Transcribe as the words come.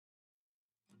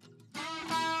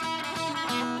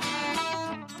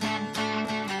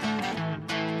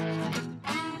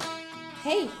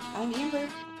Hey, I'm Amber,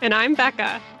 And I'm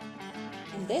Becca.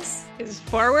 and this Is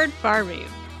Forward Farming.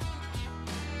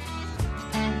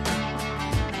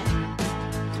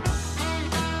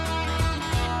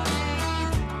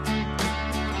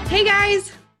 Hey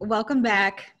guys, welcome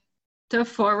back. To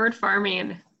Forward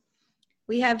Farming.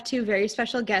 We have two very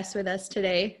special guests with us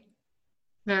today.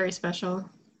 Very special.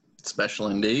 Special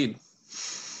indeed.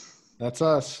 That's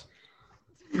us.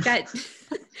 We've got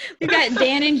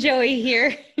Dan and Joey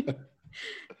here.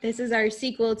 This is our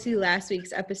sequel to last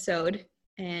week's episode,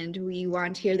 and we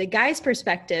want to hear the guys'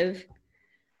 perspective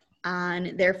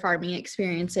on their farming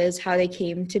experiences, how they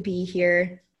came to be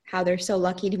here, how they're so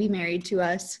lucky to be married to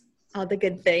us, all the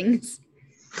good things.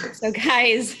 So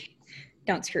guys,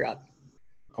 don't screw up.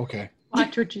 Okay.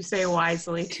 Watch what you say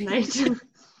wisely tonight.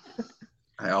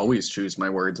 I always choose my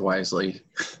words wisely.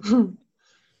 I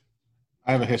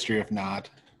have a history of not.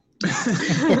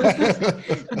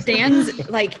 Dan's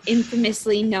like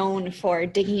infamously known for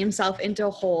digging himself into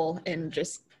a hole and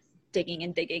just digging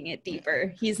and digging it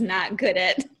deeper. He's not good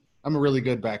at. I'm a really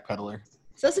good backpedaler.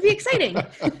 So this will be exciting.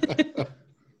 All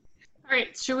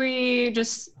right, should we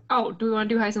just, do we want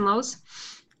to do highs and lows?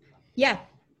 Yeah.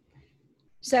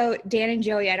 So Dan and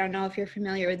Joey, I don't know if you're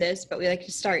familiar with this, but we like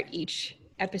to start each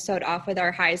episode off with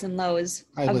our highs and lows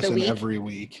I of the listen week. every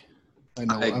week. I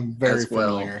know. I I'm very as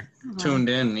well. familiar. Tuned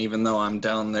in, even though I'm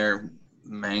down there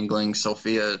mangling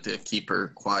Sophia to keep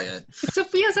her quiet.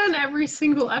 Sophia's on every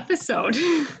single episode.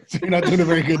 So you're not doing a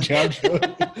very good job.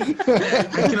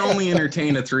 I can only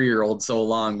entertain a 3-year-old so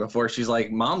long before she's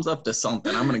like, Mom's up to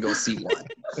something. I'm going to go see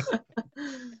what.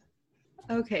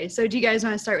 Okay, so do you guys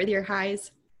want to start with your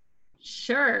highs?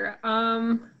 Sure.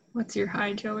 What's your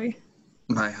high, Joey?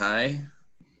 My high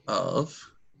of...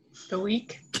 The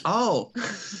week? Oh,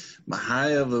 my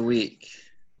high of the week.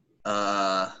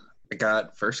 I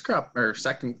got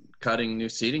second cutting new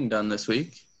seeding done this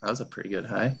week. That was a pretty good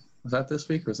high. Was that this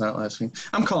week or was that last week?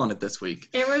 I'm calling it this week.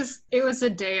 It was the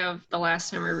day of the last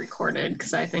time we recorded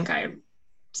because I think I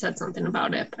said something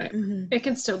about it, but it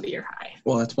can still be your high.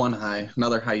 Well, that's one high.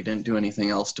 Another high, you didn't do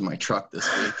anything else to my truck this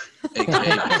week. AKA,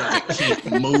 it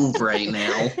can't move right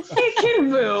now. It can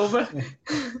move.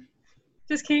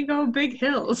 Just can't go big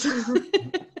hills.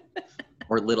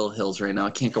 Or little hills right now. I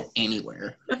can't go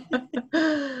anywhere.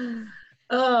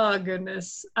 Oh,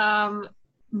 goodness.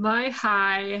 My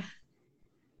high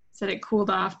said it cooled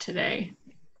off today.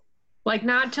 Like,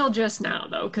 not till just now,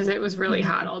 though, because it was really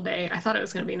hot all day. I thought it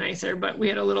was going to be nicer, but we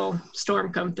had a little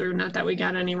storm come through. Not that we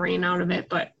got any rain out of it,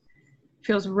 but it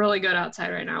feels really good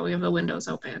outside right now. We have the windows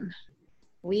open.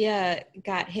 We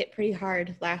got hit pretty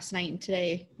hard last night and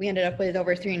today. We ended up with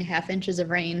over 3.5 inches of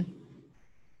rain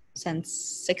since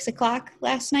 6 o'clock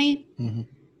last night.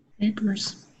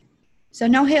 Neighbors. So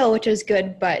no hail, which is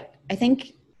good, but I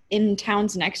think in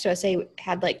towns next to us, they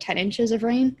had like 10 inches of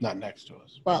rain. Not next to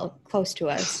us. Well, close to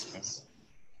us.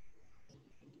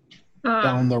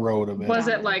 Down the road a bit. Was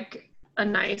it like a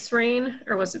nice rain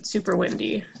or was it super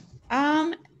windy?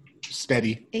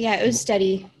 Steady. Yeah, it was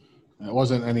steady. It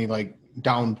wasn't any like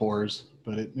downpours,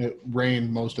 but it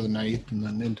rained most of the night and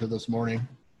then into this morning.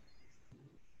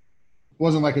 It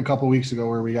wasn't like a couple weeks ago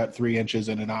where we got 3 inches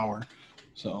in an hour.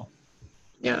 So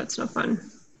Yeah, that's no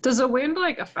fun. Does the wind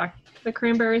like affect the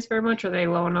cranberries very much? Or are they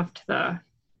low enough to the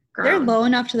ground? They're low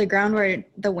enough to the ground where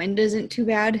the wind isn't too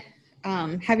bad.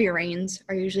 Heavy rains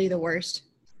are usually the worst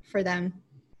for them,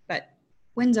 but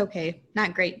wind's okay.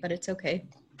 Not great, but it's okay.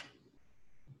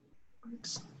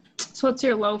 So what's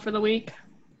your low for the week?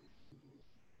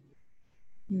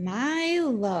 My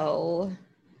low.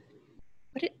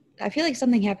 I feel like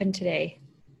something happened today.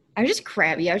 I was just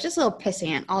crabby. I was just a little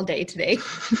pissant all day today.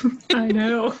 I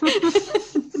know.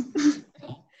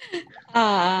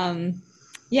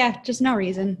 Yeah, just no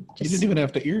reason. you didn't even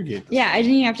have to irrigate this. Yeah, I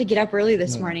didn't even have to get up early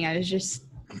this morning. I was just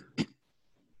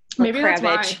Maybe that's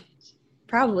why. crabbage.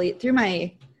 Probably threw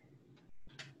my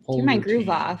Whole groove routine.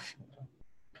 off.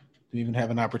 Didn't even have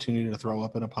an opportunity to throw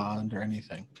up in a pond or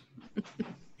anything.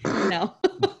 No.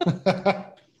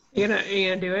 You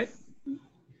gonna do it?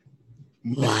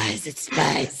 Why is it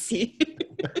spicy?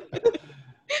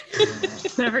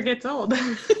 Never gets old.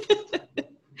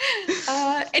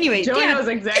 Anyway, Joey yeah, knows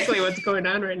exactly what's going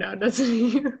on right now, doesn't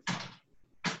he?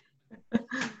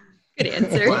 good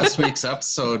answer. Last week's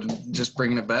episode, just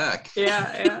bringing it back.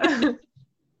 Yeah.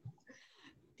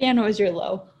 Dan, what was your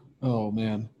low? Oh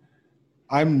man,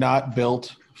 I'm not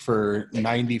built for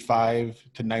 95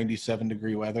 to 97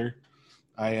 degree weather.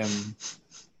 I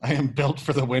am built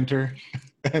for the winter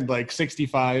and like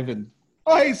 65 and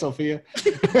oh hey Sophia.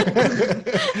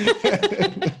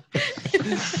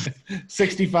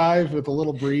 65 with a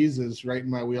little breeze is right in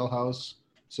my wheelhouse.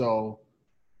 So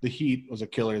the heat was a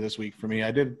killer this week for me.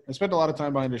 I spent a lot of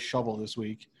time behind a shovel this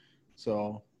week,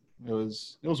 so it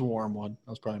was a warm one.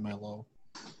 That was probably my low.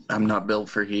 I'm not built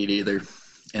for heat either.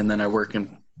 And then I work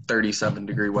in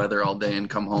 37-degree weather all day and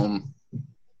come home.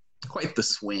 Quite the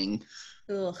swing.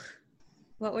 Ugh.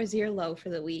 What was your low for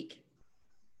the week?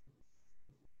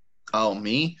 Oh,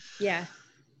 me? Yeah.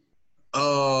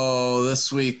 Oh,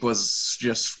 this week was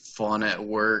just fun at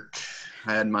work.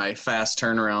 I had my fast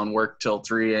turnaround, work till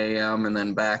 3 a.m. and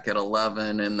then back at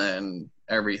 11, and then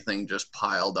everything just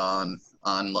piled on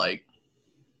like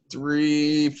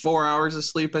 3-4 hours of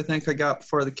sleep I think I got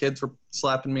before the kids were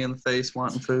slapping me in the face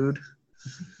wanting food.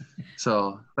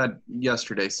 So that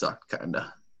yesterday sucked kind of.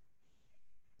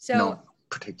 So no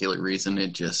particular reason.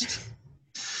 It just,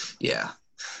 yeah.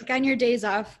 like on your days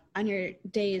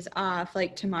off,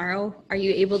 like tomorrow, are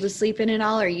you able to sleep in at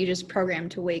all, or are you just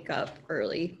programmed to wake up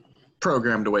early?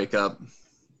 Programmed to wake up.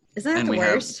 Isn't that the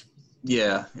worst?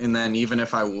 Yeah, and then even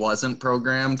if I wasn't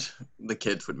programmed, the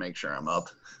kids would make sure I'm up.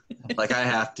 Like I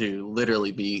have to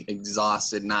literally be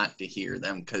exhausted not to hear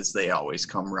them because they always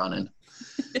come running.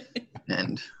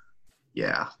 And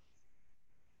yeah,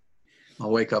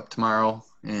 I'll wake up tomorrow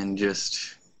and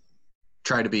just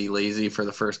try to be lazy for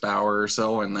the first hour or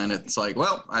so, and then it's like,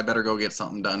 well, I better go get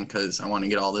something done because I want to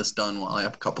get all this done while I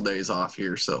have a couple days off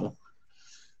here. So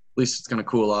at least it's going to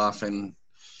cool off and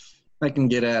I can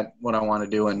get at what I want to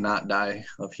do and not die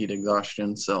of heat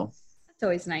exhaustion. So that's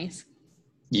always nice.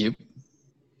 Yep.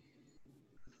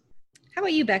 How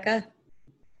about you, Becca?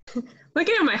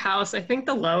 Looking at my house, I think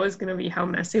the low is going to be how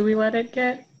messy we let it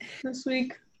get this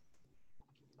week.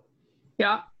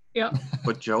 Yeah.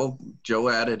 But Joe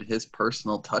added his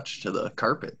personal touch to the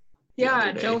carpet.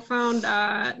 Yeah, Joe found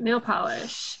nail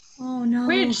polish. Oh no.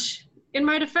 Which, in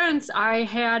my defense,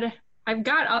 I've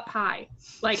got up high.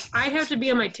 Like, I have to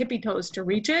be on my tippy toes to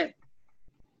reach it.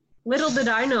 Little did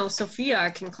I know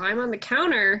Sophia can climb on the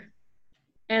counter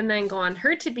and then go on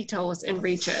her tippy toes and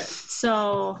reach it.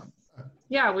 So,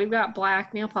 yeah, we've got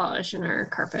black nail polish in our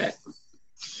carpet.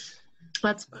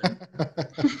 That's fun.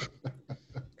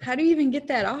 How do you even get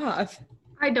that off?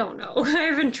 I don't know. I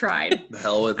haven't tried. The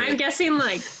hell with it. I'm guessing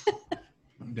like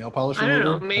nail polish remover? remover?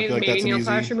 I don't know, maybe nail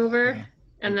polish remover, yeah,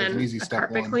 and then a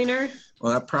carpet cleaner.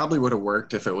 Well, that probably would have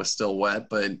worked if it was still wet,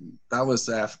 but that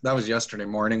was yesterday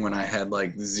morning when I had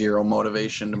like zero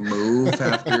motivation to move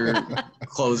after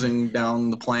closing down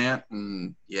the plant,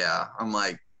 and yeah, I'm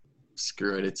like,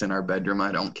 screw it, it's in our bedroom,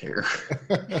 I don't care.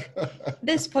 At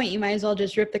this point, you might as well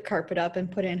just rip the carpet up and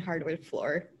put in hardwood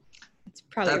floor. It's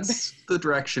probably that's the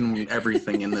direction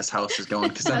everything in this house is going,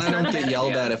 because then I don't get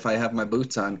yelled at if I have my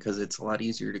boots on, because it's a lot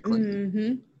easier to clean.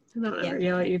 Mm-hmm. I don't ever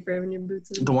yell at you for having your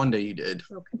boots on. The one day you did.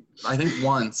 Okay. I think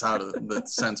once out of the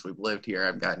since we've lived here,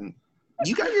 I've gotten,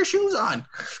 you got your shoes on.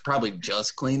 Probably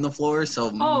just cleaned the floor, so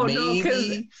no, maybe.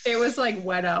 because it was like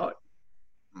wet out.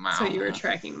 Wow. So you were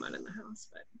tracking mud in the house,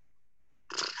 but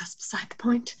that's beside the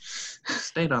point.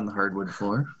 Stayed on the hardwood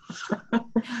floor.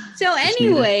 So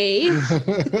anyway, do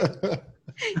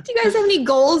you guys have any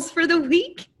goals for the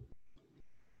week?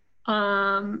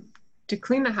 To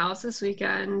clean the house this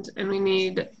weekend, and we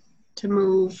need to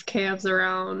move calves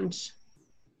around.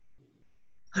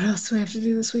 What else do we have to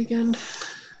do this weekend?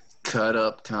 Cut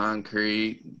up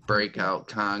concrete, break out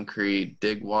concrete,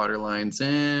 dig water lines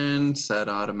in, set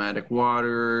automatic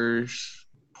waters,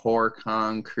 pour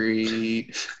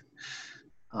concrete.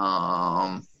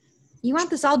 You want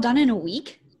this all done in a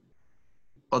week?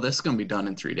 Well, this is going to be done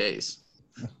in 3 days.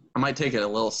 I might take it a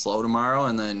little slow tomorrow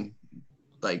and then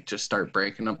like just start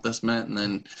breaking up this cement, and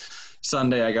then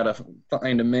Sunday I got to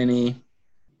find a mini,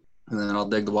 and then I'll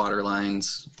dig the water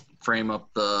lines, frame up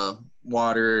the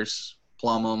waters,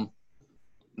 plumb them,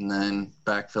 and then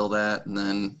backfill that, and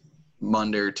then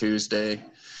Monday or Tuesday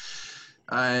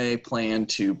I plan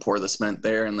to pour the cement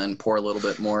there and then pour a little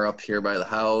bit more up here by the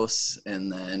house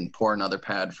and then pour another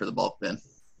pad for the bulk bin.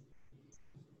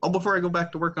 All before I go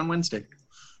back to work on Wednesday.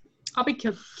 I'll be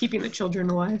keeping the children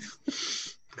alive.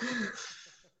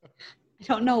 I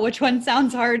don't know which one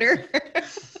sounds harder.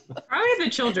 Probably the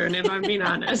children, if I'm being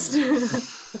honest.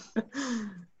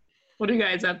 What are you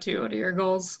guys up to? What are your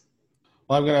goals?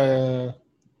 Well, I'm going to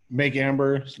make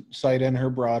Amber sight in her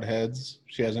broadheads.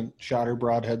 She hasn't shot her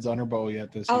broadheads on her bow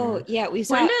yet this year. Oh, yeah, we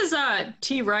saw. When does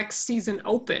T-Rex season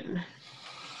open?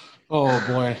 Oh,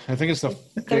 boy. I think it's the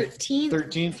 13th?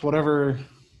 13th, whatever.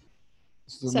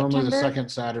 It's normally the September? second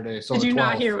Saturday. So Did the you 12th.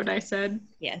 not hear what I said?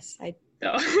 Yes, I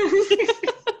No.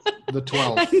 The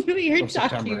 12th. I knew what you're of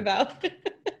talking September. about.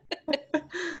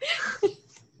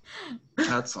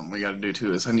 That's something we got to do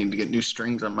too, is I need to get new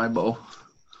strings on my bow.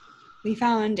 We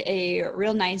found a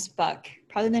real nice buck,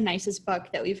 probably the nicest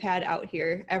buck that we've had out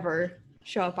here ever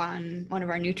show up on one of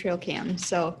our new trail cams.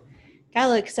 So got a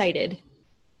little excited.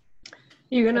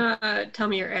 You gonna tell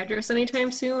me your address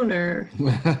anytime soon, or?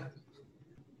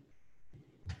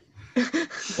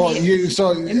 Well,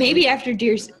 Maybe after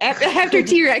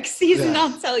T-Rex season,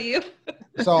 I'll tell you.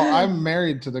 So I'm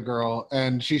married to the girl,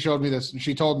 and she showed me this.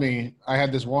 She told me I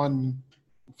had this one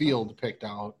field picked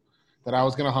out that I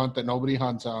was going to hunt that nobody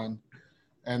hunts on,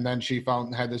 and then she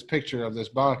had this picture of this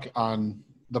buck on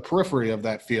the periphery of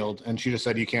that field, and she just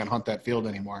said you can't hunt that field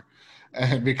anymore,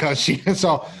 and because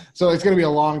so it's going to be a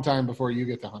long time before you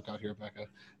get to hunt out here, Becca.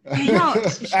 No,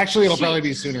 actually, it'll probably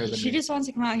be sooner than she me. just wants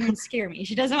to come out here and scare me.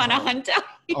 She doesn't want to hunt out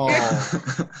here.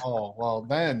 Well,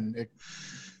 then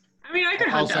I mean, I could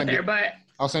hunt out there, but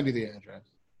I'll send you the address.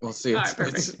 Well, see,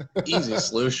 it's an easy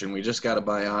solution. We just got to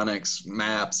buy Onyx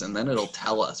maps, and then it'll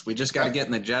tell us. We just got to get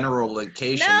in the general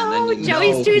location, and then you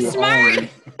Joey's know too smart.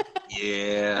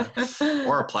 Yeah,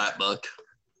 or a plat book,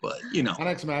 but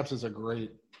Onyx Maps is a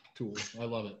great tool. I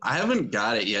love it. I haven't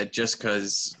got it yet, just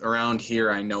because around here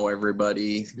I know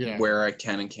everybody where I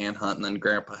can and can't hunt, and then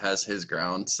Grandpa has his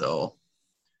ground, so.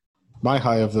 My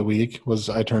high of the week was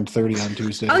I turned 30 on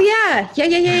Tuesday. Oh, yeah.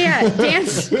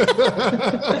 Dance.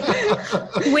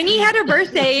 Winnie had her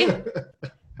birthday.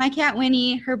 My cat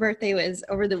Winnie, her birthday was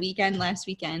over the weekend, last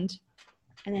weekend.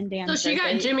 And then Dan's So she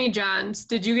birthday. got Jimmy John's.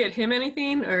 Did you get him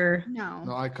anything, or? No,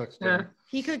 I cooked dinner.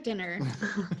 He cooked dinner.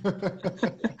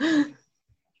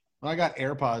 I got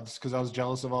AirPods because I was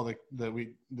jealous of all the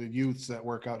youths that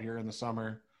work out here in the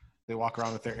summer. They walk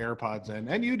around with their AirPods in,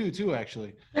 and you do too,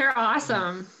 actually. They're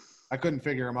awesome. I couldn't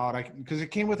figure them out because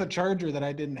it came with a charger that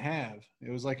I didn't have. It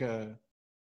was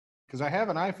because I have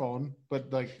an iPhone,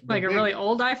 but like a really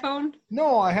old iPhone.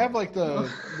 No, I have like the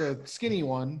skinny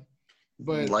one,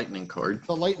 but lightning cord.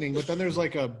 The lightning, but then there's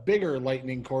like a bigger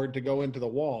lightning cord to go into the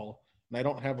wall, and I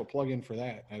don't have a plug-in for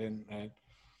that.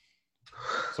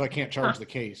 So I can't charge the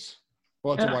case.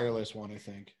 Well, it's a wireless one, I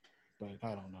think, but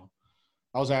I don't know.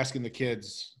 I was asking the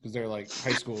kids because they're like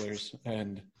high schoolers,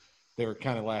 and they were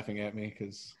kind of laughing at me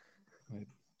because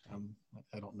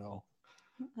I don't know.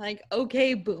 Like,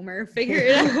 okay, boomer, figure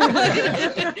it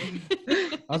out.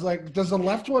 I was like, does the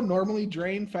left one normally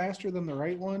drain faster than the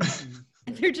right one?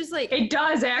 And they're just like, it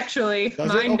does actually.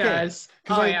 Mine does.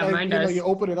 Oh yeah, mine does. You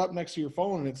open it up next to your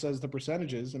phone and it says the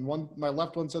percentages, and my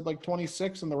left one said like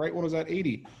 26, and the right one was at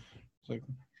 80. It's like,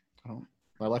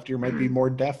 my left ear might be more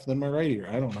deaf than my right ear.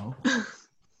 I don't know.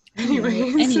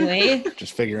 Anyway,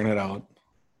 just figuring it out.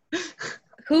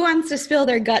 Who wants to spill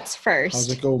their guts first? How's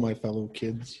it go, my fellow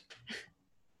kids?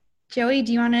 Joey,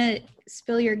 do you want to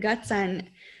spill your guts on?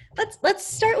 Let's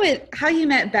start with how you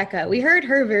met Becca. We heard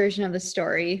her version of the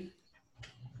story.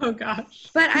 Oh gosh.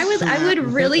 But I would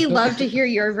really love to hear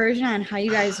your version on how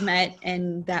you guys met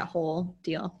and that whole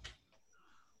deal.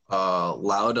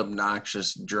 Loud,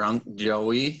 obnoxious, drunk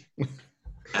Joey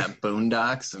at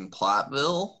Boondocks in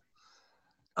Platteville.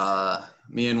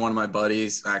 Me and one of my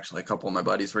buddies, actually a couple of my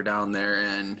buddies, were down there,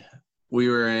 and we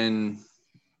were in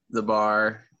the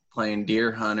bar playing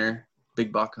Deer Hunter,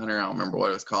 Big Buck Hunter. I don't remember what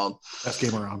it was called. Best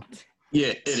game around.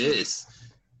 Yeah, it is.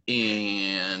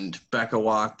 And Becca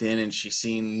walked in, and she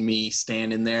seen me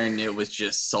standing there, and it was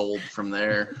just sold from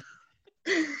there.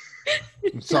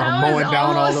 So mowing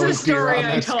down all those deer on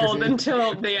that told screen.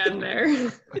 Until the end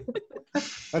there.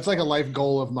 That's like a life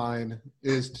goal of mine,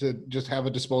 is to just have a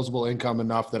disposable income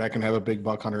enough that I can have a big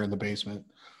buck hunter in the basement.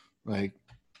 Like,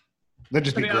 that'd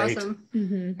just be great. Awesome.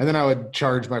 Mm-hmm. And then I would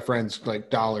charge my friends like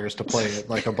dollars to play it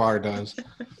like a bar does.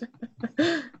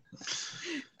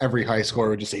 Every high score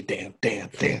would just say, damn.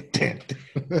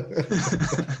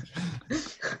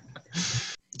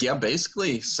 Yeah,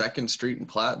 basically 2nd Street in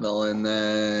Platteville, and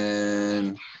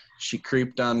then she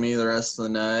creeped on me the rest of the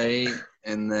night,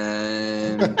 and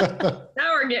then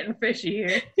Now we're getting fishy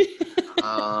here.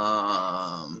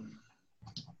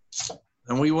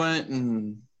 and we went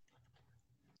and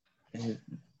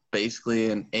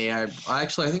basically an AI,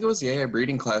 actually I think it was the AI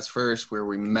breeding class first where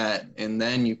we met, and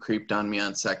then you creeped on me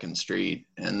on 2nd Street,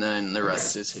 and then the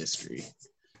rest is history.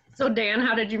 So Dan,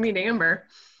 how did you meet Amber?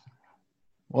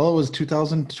 Well, it was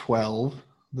 2012,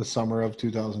 the summer of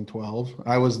 2012.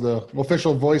 I was the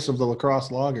official voice of the lacrosse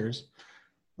loggers.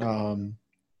 And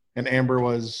Amber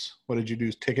was, what did you do,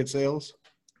 ticket sales?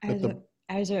 I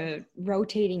was a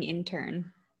rotating intern.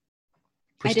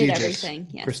 I Prestigious. did everything,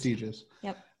 yes. Prestigious.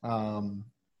 Yep.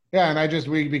 Yeah, and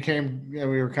we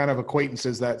were kind of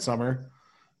acquaintances that summer.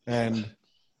 And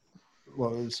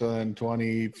so in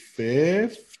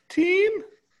 2015?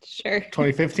 Sure.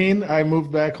 2015, I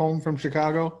moved back home from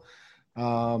Chicago.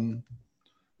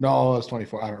 No, it was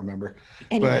 24. I don't remember.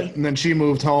 Anyway. But and then she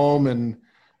moved home, and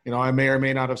I may or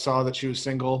may not have saw that she was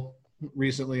single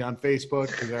recently on Facebook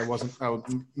because I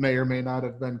may or may not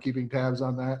have been keeping tabs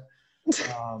on that.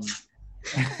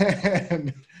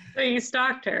 And So you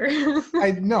stalked her.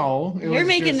 I know You're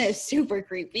making this super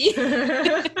creepy.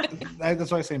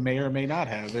 That's why I say may or may not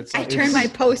have. I turn my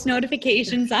post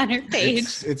notifications on her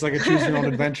page. It's like a choose your own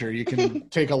adventure. You can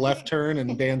take a left turn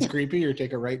and Dan's creepy, or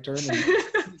take a right turn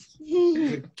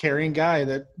and a caring guy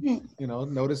that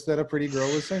noticed that a pretty girl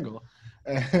was single.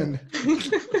 And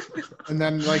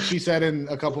then, like she said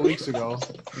a couple weeks ago,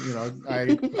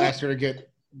 I asked her to get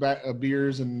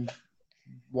beers and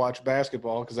watch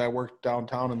basketball because I worked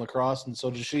downtown in La Crosse, and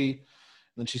so did she. And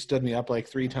then she stood me up like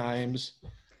 3 times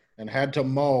and had to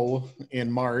mow in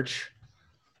March.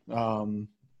 And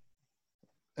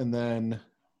then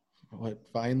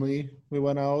finally we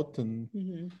went out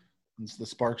and the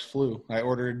sparks flew. I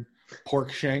ordered pork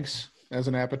shanks as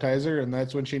an appetizer, and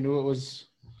that's when she knew that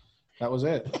was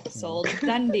it. Sold.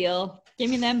 Done deal. Give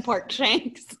me them pork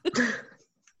shanks.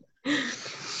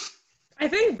 I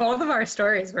think both of our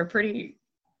stories were pretty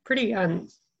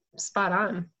spot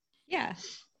on. Yeah.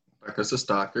 Becca's a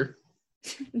stalker.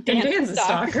 Dan's a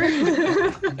stalker.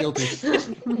 Guilty.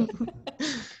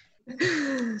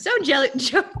 So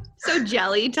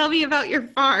jelly. Tell me about your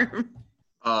farm.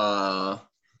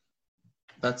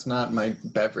 That's not my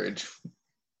beverage.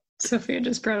 Sophia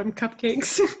just brought him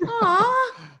cupcakes.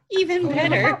 Aw, even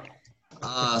better.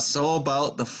 So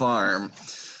about the farm.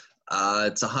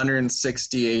 It's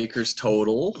 160 acres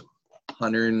total,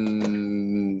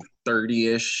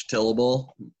 130-ish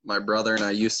tillable. My brother and I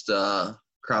used to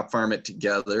crop farm it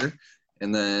together.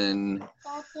 And then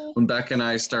when Becca and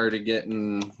I started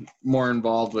getting more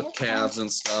involved with calves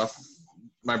and stuff,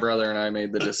 my brother and I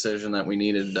made the decision that we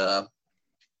needed to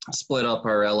split up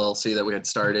our LLC that we had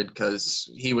started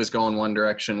because he was going one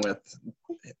direction with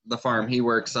the farm he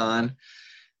works on,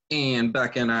 and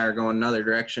Becca and I are going another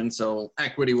direction. So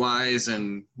equity-wise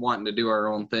and wanting to do our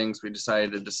own things, we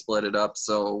decided to split it up.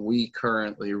 So we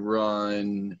currently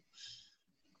run,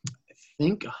 I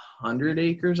think, 100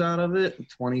 acres out of it.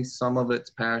 20, some of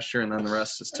it's pasture, and then the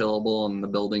rest is tillable and the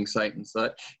building site and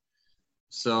such.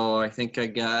 So I think I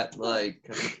got like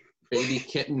a baby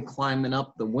kitten climbing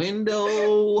up the window.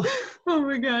 Oh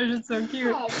my gosh, it's so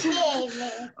cute.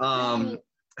 I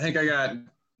think I got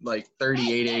like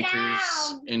 38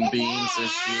 acres in beans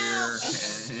this year,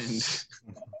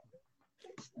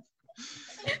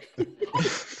 and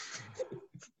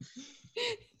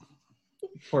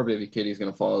poor baby kitty's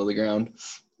gonna fall to the ground.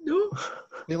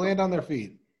 They land on their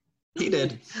feet. He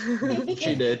did.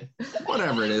 She did.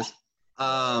 Whatever it is.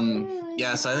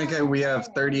 Yes, I think we have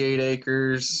 38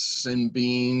 acres in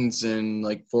beans and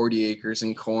like 40 acres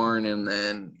in corn, and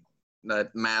then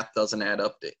that math doesn't add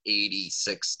up to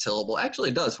 86 tillable. Actually,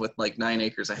 it does with like 9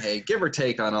 acres of hay, give or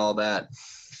take on all that.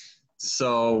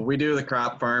 So we do the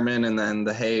crop farming and then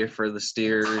the hay for the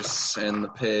steers and the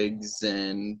pigs,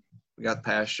 and we got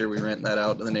pasture. We rent that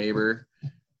out to the neighbor.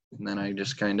 And then I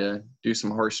just kind of do some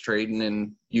horse trading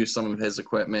and use some of his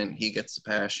equipment. He gets the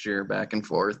pasture back and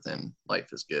forth, and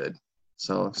life is good.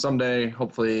 So someday,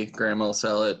 hopefully, Grandma will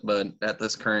sell it. But at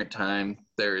this current time,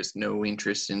 there is no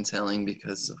interest in selling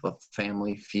because of a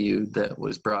family feud that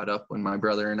was brought up when my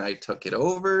brother and I took it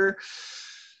over.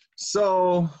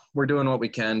 So we're doing what we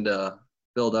can to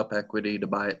build up equity to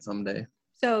buy it someday.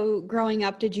 So growing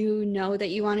up, did you know that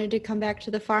you wanted to come back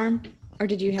to the farm? Or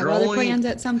did you have other plans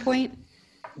at some point?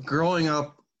 Growing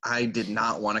up, I did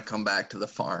not want to come back to the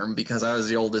farm because I was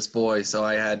the oldest boy, so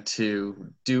I had to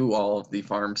do all of the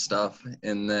farm stuff.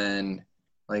 And then,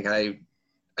 like, I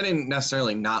didn't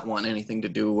necessarily not want anything to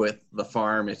do with the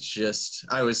farm. It's just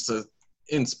I was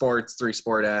in sports,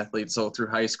 3-sport athlete, so through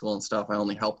high school and stuff, I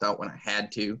only helped out when I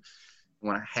had to.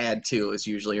 When I had to, it was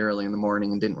usually early in the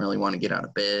morning and didn't really want to get out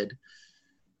of bed.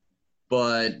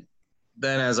 But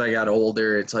then as I got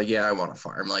older, it's like, yeah, I want to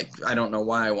farm. Like, I don't know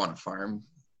why I want to farm.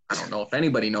 I don't know if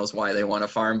anybody knows why they want to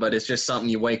farm, but it's just something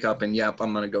you wake up and, yep,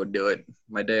 I'm going to go do it.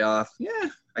 My day off, yeah,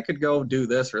 I could go do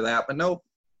this or that, but nope,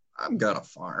 I'm going to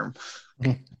farm.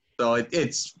 So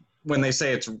it's, when they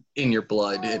say it's in your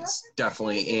blood, it's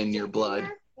definitely in your blood.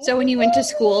 So when you went to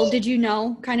school, did you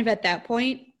know kind of at that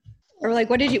point? Or like,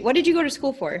 what did you go to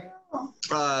school for?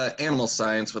 Animal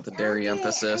science with a dairy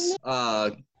emphasis.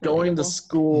 Going to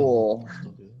school,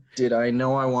 did I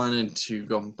know I wanted to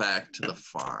go back to the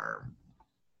farm?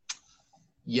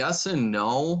 Yes and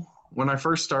no. When I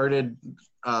first started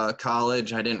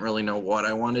college, I didn't really know what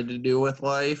I wanted to do with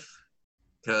life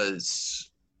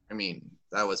because, I mean,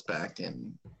 that was back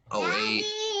in 08.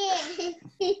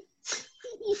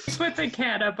 Put the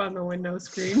cat up on the window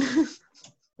screen.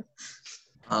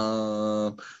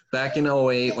 Back in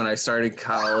 '08 when I started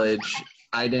college,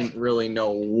 I didn't really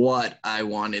know what I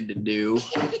wanted to do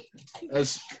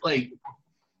as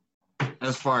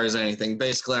far as anything.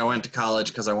 Basically, I went to college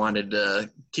because I wanted to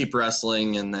keep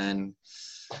wrestling, and then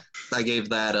I gave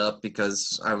that up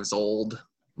because I was old.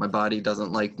 My body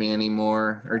doesn't like me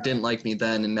anymore, or didn't like me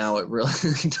then, and now it really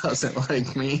doesn't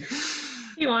like me.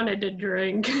 He wanted to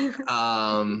drink.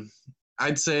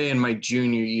 I'd say in my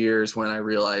junior years when I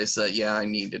realized that,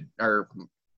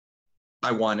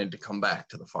 I wanted to come back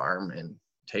to the farm and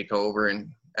take over.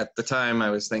 And at the time I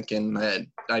was thinking that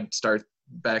I'd start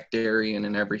back dairying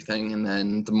and everything. And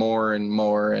then the more and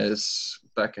more as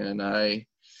Becca and I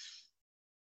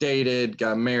dated,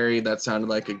 got married, that sounded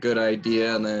like a good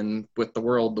idea. And then with the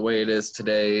world the way it is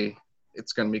today,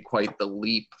 it's going to be quite the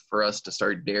leap for us to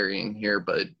start dairying here.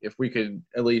 But if we could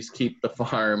at least keep the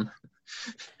farm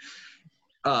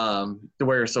to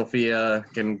where Sophia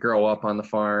can grow up on the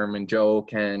farm and Joe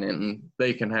can, and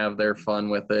they can have their fun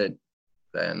with it,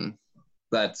 then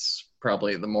that's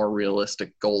probably the more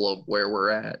realistic goal of where we're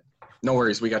at. No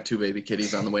worries, we got 2 baby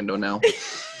kitties on the window now.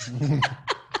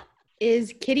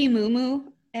 Is Kitty Moo Moo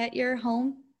at your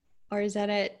home, or is that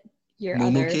at your Moo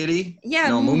other? Kitty? Yeah,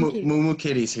 no, Moo Moo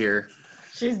Kitty's here.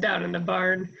 She's down in the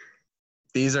barn.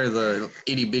 These are the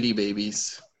itty bitty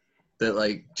babies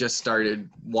that just started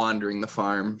wandering the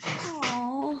farm.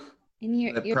 Oh,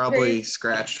 and That probably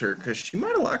scratched her because she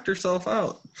might have locked herself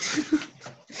out.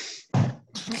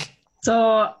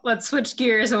 So let's switch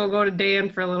gears and we'll go to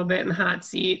Dan for a little bit in the hot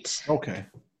seat. Okay.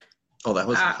 Oh, that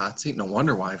was a hot seat? No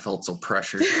wonder why I felt so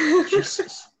pressured.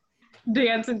 Jesus.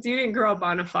 Dan, since you didn't grow up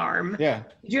on a farm, Yeah.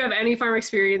 did you have any farm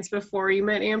experience before you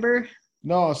met Amber?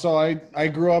 No, so I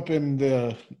grew up in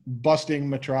the busting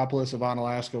metropolis of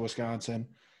Onalaska, Wisconsin.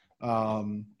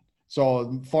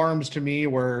 So farms to me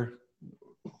were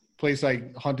a place I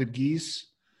hunted geese,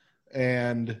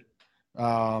 and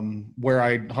where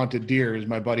I hunted deer is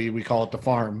my buddy. We call it the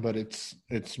farm, but it's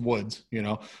woods,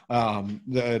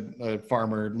 the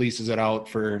farmer leases it out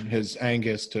for his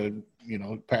Angus to,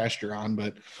 pasture on,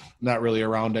 but not really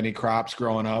around any crops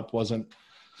growing up. Wasn't,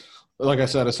 like I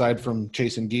said, aside from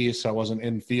chasing geese, I wasn't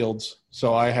in fields.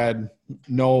 So I had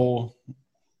no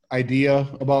idea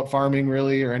about farming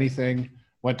really or anything.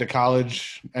 Went to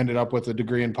college, ended up with a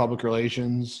degree in public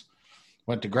relations,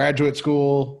 went to graduate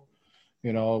school,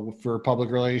 for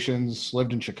public relations,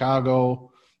 lived in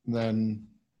Chicago. And then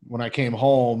when I came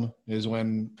home is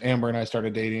when Amber and I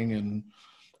started dating, and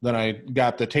then I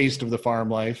got the taste of the farm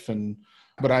life.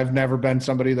 But I've never been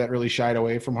somebody that really shied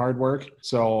away from hard work.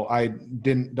 So I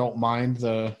don't mind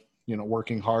the,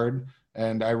 working hard,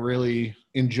 and I really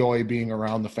enjoy being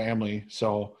around the family.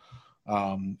 So,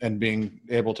 and being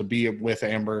able to be with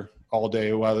Amber all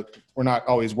day while we're not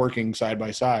always working side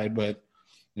by side, but,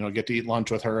 get to eat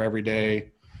lunch with her every day.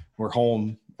 We're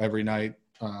home every night.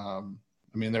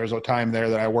 There was a time there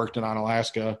that I worked in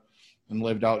Onalaska and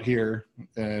lived out here,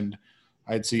 and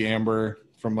I'd see Amber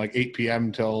from 8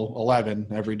 p.m. till 11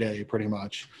 every day, pretty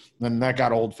much. And that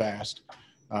got old fast.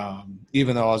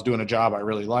 Even though I was doing a job I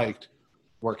really liked,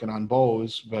 working on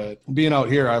bows, but being out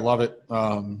here, I love it.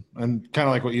 And kind of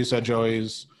like what you said, Joey,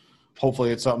 is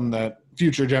hopefully it's something that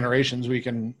future generations, we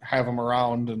can have them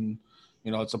around, and,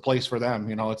 it's a place for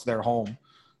them, it's their home,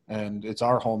 and it's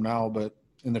our home now, but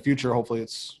in the future, hopefully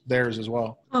it's theirs as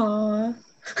well. Aww.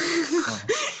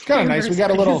 It's kind of nice. We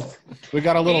got a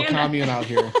little commune out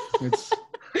here.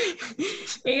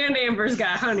 And Amber's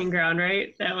got hunting ground,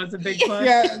 right? That was a big plus.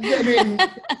 Yeah,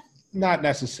 not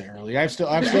necessarily. I've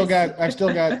still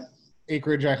got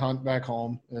acreage I hunt back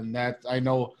home, and that I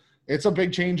know it's a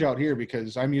big change out here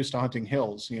because I'm used to hunting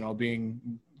hills.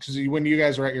 Because when you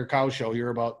guys were at your cow show, you're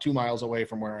about 2 miles away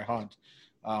from where I hunt.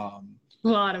 A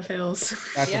lot of hills.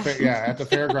 At the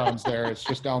fairgrounds there, it's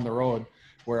just down the road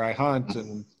where I hunt,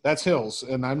 and that's hills,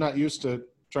 and I'm not used to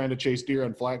trying to chase deer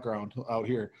on flat ground out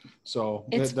here. So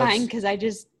it's fine because I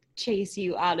just chase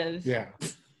you out of yeah.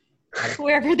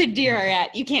 wherever the deer are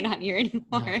at. You can't hunt here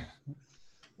anymore. A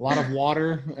lot of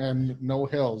water and no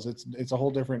hills. It's a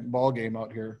whole different ball game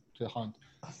out here to hunt.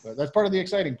 But that's part of the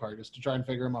exciting part, is to try and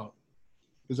figure them out.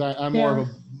 Because I'm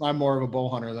more of a bow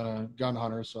hunter than a gun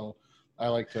hunter, so I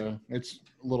like to. It's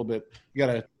a little bit. You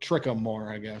got to trick them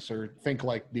more, I guess, or think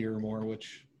like deer more,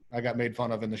 which I got made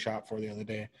fun of in the shop for the other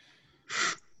day.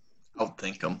 I'll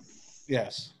think them.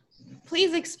 Yes.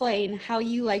 Please explain how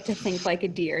you like to think like a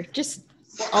deer. Just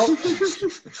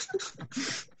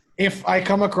if I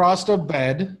come across a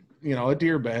bed, a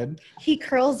deer bed, he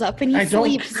curls up and he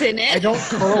sleeps in it. I don't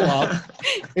curl up,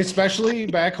 especially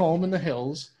back home in the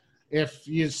hills. if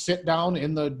you sit down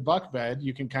in the buck bed,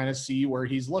 you can kind of see where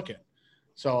he's looking.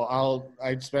 So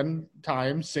I'd spend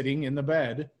time sitting in the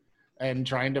bed and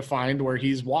trying to find where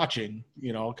he's watching,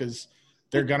 because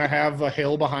they're going to have a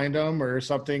hill behind them or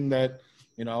something that,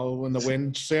 when the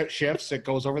wind shifts, it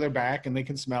goes over their back and they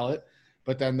can smell it,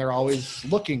 but then they're always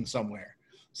looking somewhere.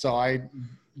 So I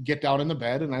get down in the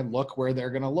bed and I look where they're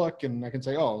going to look, and I can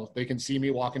say, oh, they can see me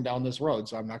walking down this road,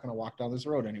 so I'm not going to walk down this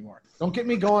road anymore. Don't get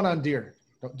me going on deer.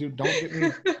 Don't get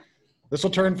me. This will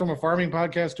turn from a farming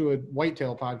podcast to a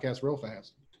whitetail podcast real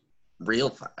fast. Real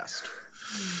fast.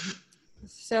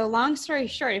 So long story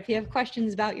short, if you have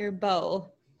questions about your bow,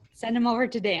 send them over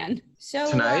to Dan.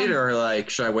 So Tonight, or like,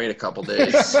 should I wait a couple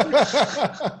days?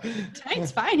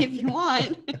 Tonight's fine if you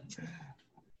want.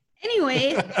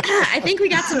 Anyway, I think we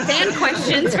got some fan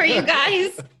questions for you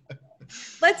guys.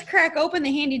 Let's crack open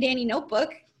the handy dandy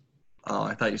notebook. Oh,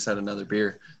 I thought you said another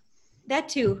beer. That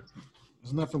too.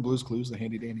 Isn't that from Blue's Clues, the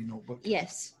handy dandy notebook?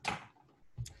 Yes.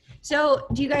 So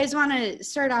do you guys want to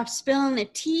start off spilling the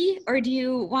tea, or do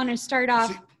you want to start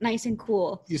off nice and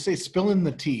cool? You say spilling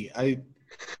the tea.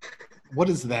 What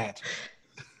is that?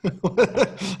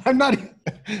 I'm not.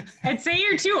 I'd say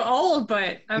you're too old,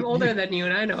 but I'm older than you,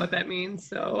 and I know what that means.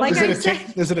 So, Like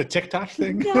is it a TikTok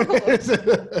thing? No.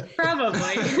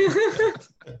 probably.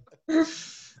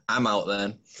 I'm out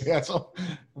then. Yeah. So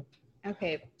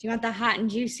Okay. Do you want the hot and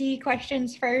juicy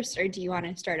questions first, or do you want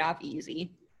to start off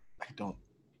easy? I don't.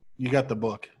 You got the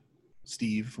book,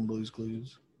 Steve from Blue's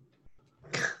Clues.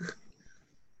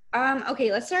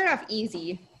 Okay, let's start off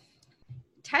easy.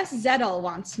 Tess Zettel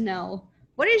wants to know,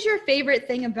 what is your favorite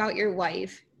thing about your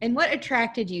wife, and what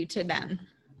attracted you to them?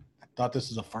 I thought this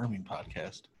was a farming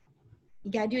podcast.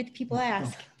 You gotta do what the people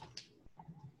ask.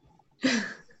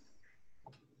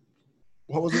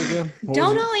 What was it again?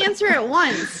 Don't all answer at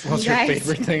once. What's you your guys.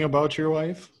 favorite thing about your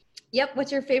wife? Yep.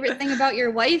 What's your favorite thing about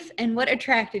your wife, and what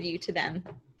attracted you to them?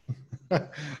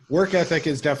 Work ethic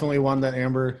is definitely one that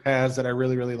Amber has that I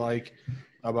really, really like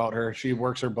about her. She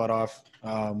works her butt off,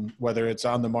 whether it's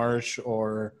on the marsh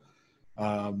or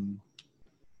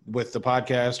with the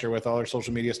podcast or with all her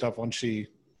social media stuff. Once she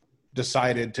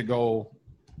decided to go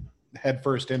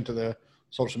headfirst into the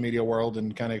social media world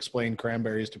and kind of explain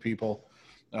cranberries to people,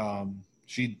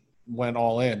 she went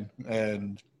all in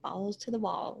and Balls to the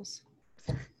walls.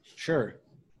 sure.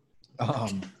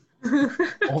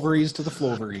 Ovaries to the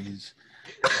floveries.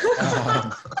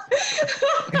 I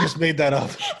just made that up.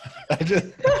 I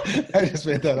just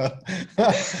made that up.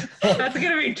 That's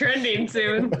gonna be trending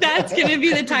soon. That's gonna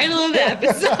be the title of the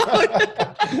episode.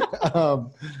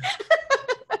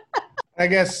 I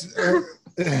guess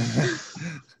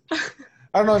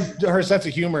I don't know. Her sense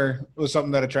of humor was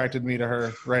something that attracted me to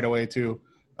her right away too.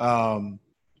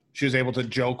 She was able to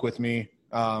joke with me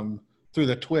through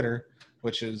the Twitter,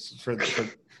 which is for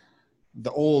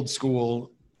the old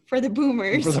school. For the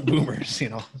boomers. For the boomers,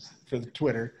 for the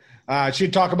Twitter.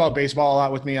 She'd talk about baseball a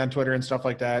lot with me on Twitter and stuff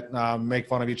like that, make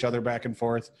fun of each other back and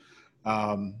forth.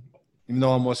 Even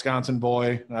though I'm a Wisconsin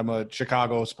boy, I'm a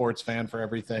Chicago sports fan for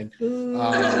everything.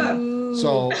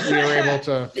 So we were able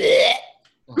to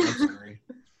 – I'm sorry.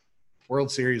 World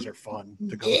Series are fun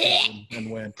to go to and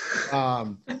win.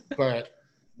 But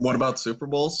What about Super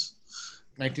Bowls?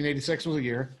 1986 was a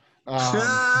year. But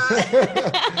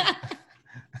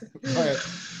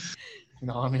 –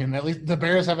 I mean, at least the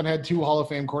Bears haven't had two Hall of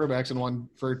Fame quarterbacks and won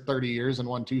for 30 years and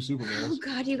won 2 Super Bowls. Oh,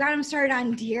 God, you got him started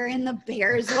on deer and the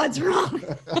Bears. What's wrong?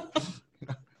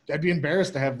 I'd be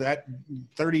embarrassed to have that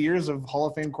 30 years of Hall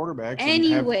of Fame quarterbacks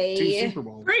Anyway. and have 2 Super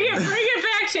Bowls. Bring it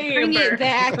back to you. Bring it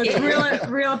back Let's in. reel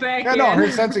it back Yeah, in. no, her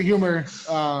sense of humor,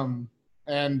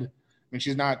 and I mean,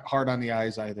 she's not hard on the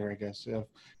eyes either, I guess. Yeah.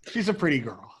 She's a pretty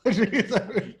girl.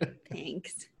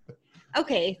 Thanks.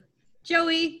 Okay,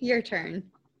 Joey, your turn.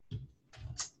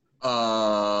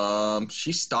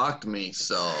 She stalked me,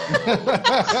 so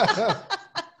I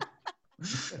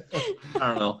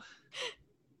don't know.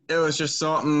 It was just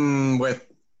something with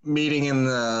meeting in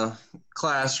the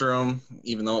classroom,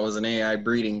 even though it was an AI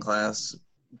breeding class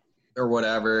or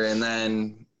whatever, and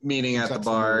then meeting at the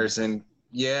bars, and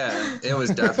yeah, it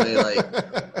was definitely like,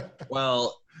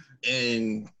 well,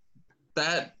 in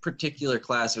that particular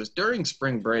class, it was during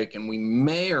spring break, and we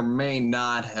may or may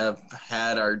not have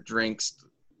had our drinks.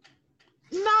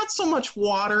 Not so much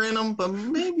water in them, but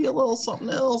maybe a little something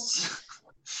else.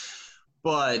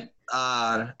 But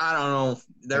I don't know.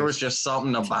 There was just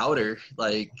something about her.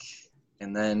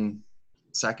 And then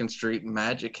 2nd Street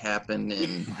magic happened,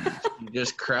 and she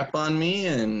just crept on me,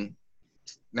 and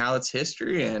now it's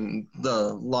history. And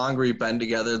the longer we've been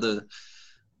together,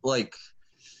 I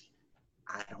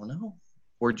don't know.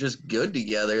 We're just good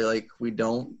together. We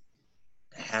don't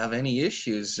have any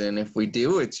issues. And if we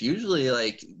do, it's usually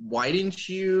like, why didn't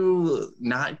you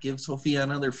not give Sophia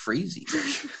another freezy?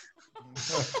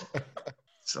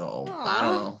 So, I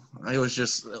don't know. I was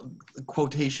just,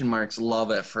 quotation marks,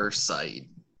 love at first sight.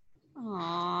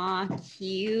 Aw,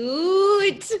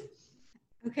 cute.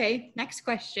 Okay, next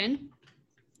question.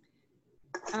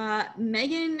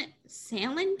 Megan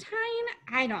Salentine,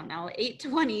 I don't know,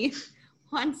 820,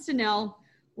 wants to know,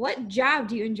 what job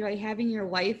do you enjoy having your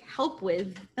wife help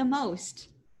with the most?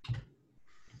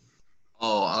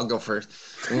 Oh, I'll go first.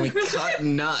 When we cut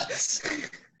nuts,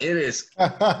 it is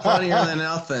funnier than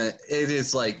nothing. It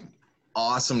is like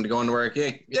awesome to go into work.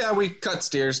 Hey, yeah, we cut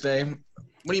steers today.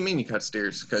 What do you mean you cut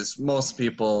steers? Because most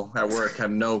people at work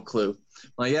have no clue.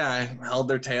 Like, yeah, I held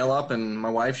their tail up, and my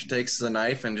wife, she takes the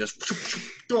knife and just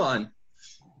done.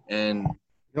 And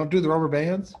You don't do the rubber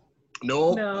bands?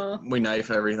 No. We knife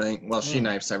everything. Well, she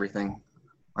knifes everything.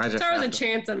 I just Start with a have to-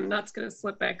 chance and nut's gonna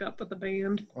slip back up with the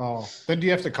band. Oh, then do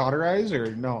you have to cauterize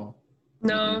or no?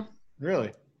 No.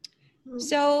 Really?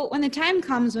 So when the time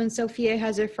comes when Sophia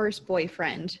has her first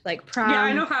boyfriend, like prom, Yeah,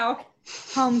 I know how.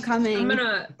 homecoming, I'm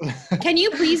gonna. can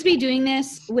you please be doing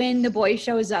this when the boy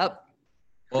shows up?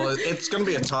 Well, it's going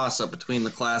to be a toss-up between the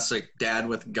classic dad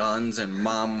with guns and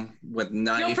mom with You'll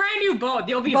knife. probably do both.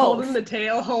 You'll be Both. holding the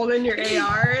tail, holding your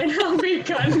AR, and I'll be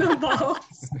cutting the balls.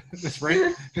 Just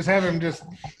right? Just have him just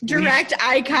Direct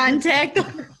eye contact the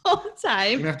whole You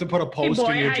time. have to put a post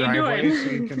boy, in your how you driveway doing?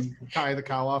 so you can tie the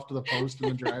cow off to the post in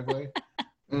the driveway.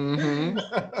 Mm-hmm.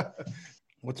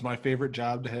 What's my favorite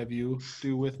job to have you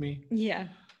do with me? Yeah.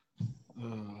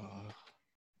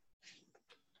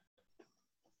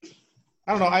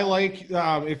 I don't know. I like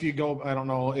if you go. I don't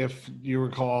know if you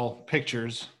recall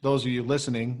pictures. Those of you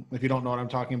listening, if you don't know what I'm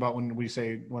talking about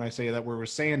when I say that we're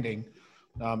sanding,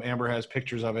 Amber has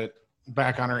pictures of it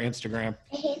back on her Instagram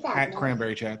at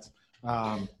Cranberry Chats.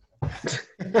 Wow,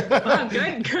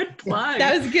 good plug.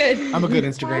 That was good. I'm a good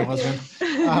Instagram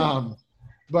husband.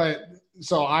 But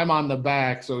so I'm on the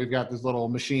back. So we've got this little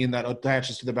machine that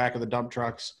attaches to the back of the dump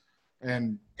trucks,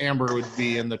 and Amber would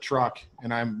be in the truck,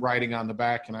 and I'm riding on the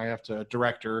back, and I have to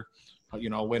direct her,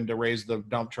 when to raise the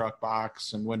dump truck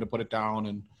box and when to put it down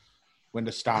and when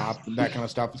to stop and that kind of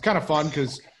stuff. It's kind of fun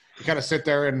because you kind of sit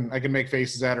there and I can make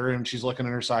faces at her and she's looking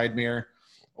in her side mirror,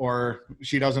 or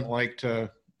she doesn't like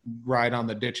to ride on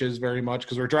the ditches very much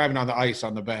because we're driving on the ice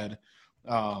on the bed.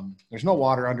 There's no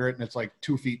water under it, and it's like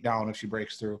 2 feet down if she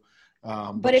breaks through.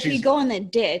 But if you go in the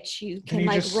ditch, you can you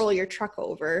like just- roll your truck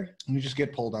over. you just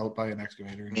get pulled out by an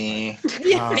excavator. Me.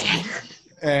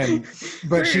 Um, but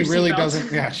Wear she your really seatbelts.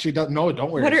 doesn't. Yeah, she doesn't. No,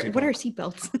 don't wear. What your are what are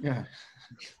seatbelt. seatbelts? Yeah,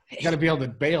 you got to be able to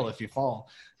bail if you fall,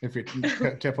 if you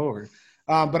tip over.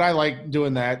 But I like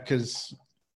doing that because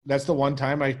that's the one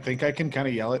time I think I can kind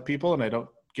of yell at people and I don't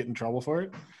get in trouble for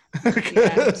it.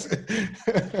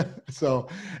 So,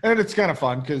 and it's kind of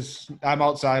fun because I'm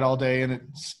outside all day and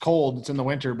it's cold. It's in the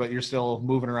winter, but you're still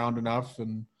moving around enough.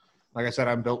 And like I said,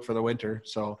 I'm built for the winter,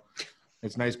 so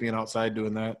it's nice being outside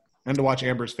doing that. And to watch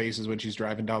Amber's faces when she's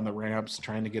driving down the ramps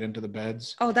trying to get into the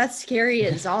beds. Oh, that's scary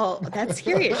as all. That's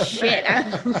scary as shit.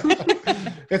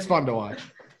 It's fun to watch.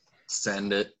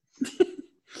 Send it.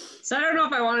 So I don't know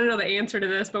if I want to know the answer to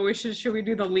this, but should we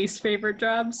do the least favorite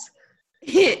jobs?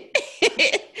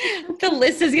 The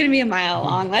list is going to be a mile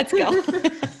long. Let's go.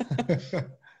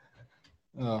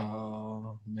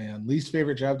 Oh man, least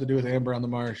favorite job to do with Amber on the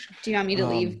Marsh. Do you want me to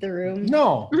leave the room?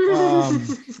 No.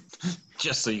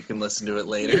 Just so you can listen to it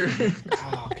later.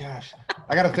 Oh gosh,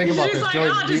 I got to think about She's this. like, Joey,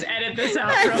 I'll do, just edit this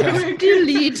out real quick.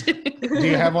 Delete. do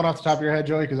you have one off the top of your head,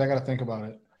 Joey? Because I got to think about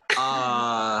it.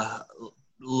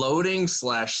 Loading /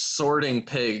 sorting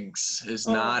pigs is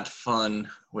not fun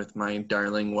with my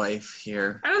darling wife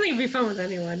here. I don't think it'd be fun with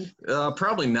anyone.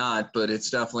 Probably not, but it's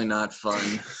definitely not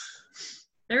fun.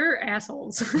 They're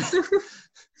assholes.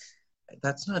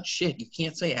 That's not shit. You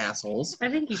can't say assholes. I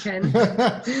think you can.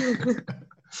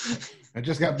 I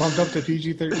just got bumped up to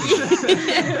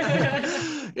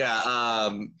PG-13. Yeah.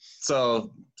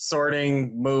 So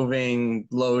sorting, moving,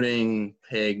 loading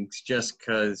pigs, just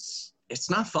because it's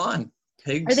not fun.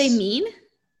 Pigs. Are they mean?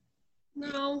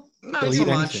 No. Not They'll so eat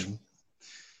much. anything.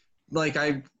 Like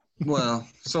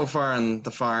so far on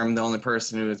the farm, the only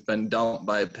person who has been dumped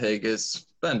by a pig has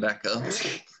been Becca.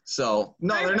 So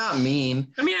no, they're not mean.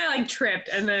 I mean, I tripped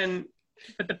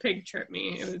but the pig tripped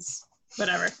me. It was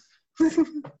whatever.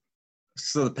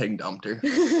 So the pig dumped her.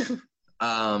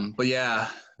 But yeah,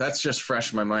 that's just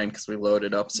fresh in my mind because we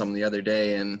loaded up some the other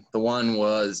day, and the one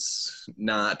was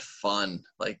not fun.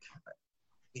 Like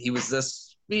he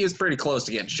was pretty close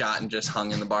to getting shot and just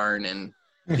hung in the barn and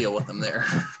deal with him there.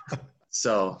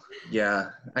 So, yeah,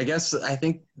 I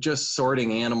think just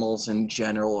sorting animals in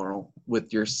general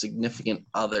with your significant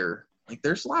other, like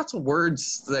there's lots of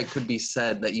words that could be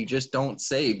said that you just don't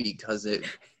say because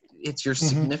it's your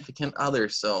significant other.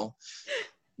 So,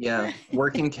 yeah,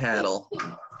 working cattle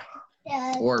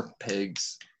or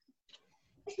pigs.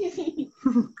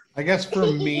 I guess for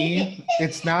me,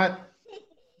 it's not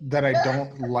that I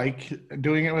don't like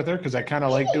doing it with her, because I kind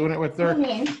of like doing it with her,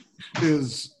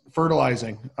 is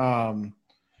fertilizing. I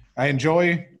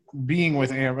enjoy being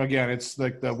with Amber. Again, it's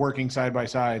like the working side by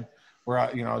side where,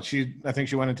 I think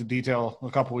she went into detail a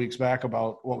couple weeks back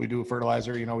about what we do with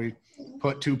fertilizer. We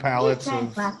put 2 pallets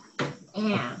of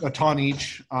a ton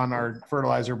each on our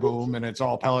fertilizer boom, and it's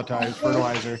all pelletized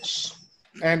fertilizer.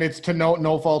 And it's to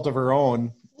no fault of her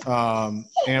own.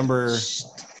 Amber,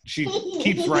 she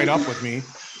keeps right up with me,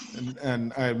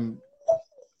 and I'm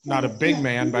not a big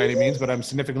man by any means, but I'm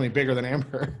significantly bigger than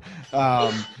Amber.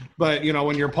 But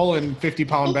when you're pulling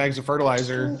 50-pound bags of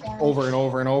fertilizer over and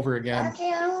over and over again,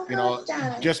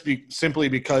 simply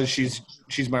because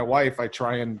she's my wife, I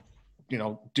try and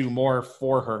do more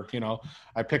for her.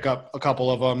 I pick up a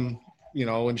couple of them,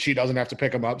 and she doesn't have to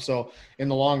pick them up. So in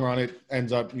the long run, it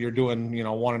ends up you're doing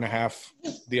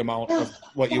 1.5 the amount of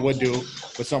what you would do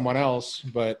with someone else.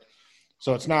 But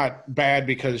so it's not bad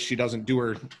because she doesn't do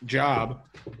her job,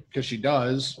 because she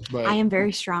does. But I am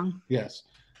very strong. Yes.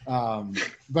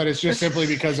 But it's just simply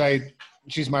because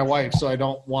she's my wife, so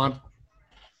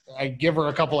I give her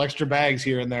a couple extra bags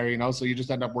here and there, so you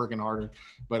just end up working harder,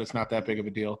 but it's not that big of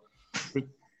a deal. But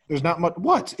there's not much.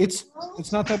 What? It's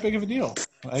not that big of a deal.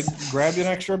 I grabbed an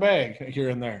extra bag here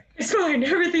and there. It's fine.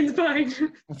 Everything's fine.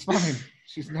 It's fine.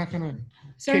 She's not gonna.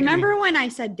 So remember when I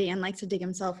said Dan likes to dig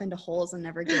himself into holes and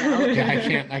never get out?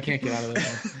 Yeah, I can't get out of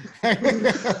this one.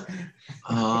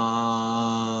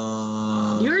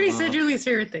 You already said your least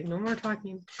favorite thing. No more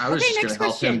talking. I was just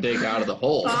gonna help him dig out of the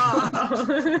hole.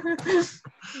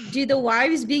 Do the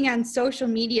wives being on social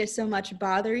media so much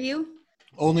bother you?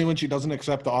 Only when she doesn't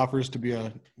accept the offers to be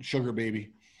a sugar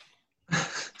baby.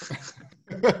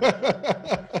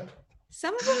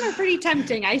 Some of them are pretty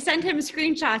tempting. I sent him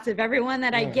screenshots of everyone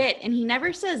that I get, and he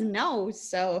never says no.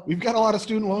 So we've got a lot of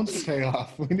student loans to pay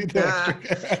off. We need that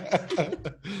extra.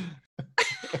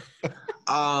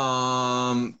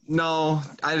 No,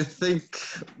 I think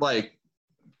like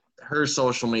her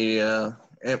social media,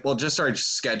 just our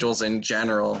schedules in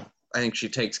general. I think she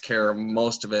takes care of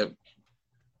most of it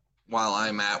while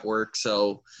I'm at work.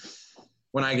 So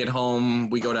when I get home,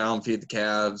 we go down, feed the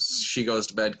calves. She goes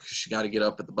to bed because she got to get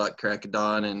up at the butt crack of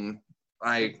dawn. And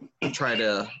I try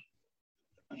to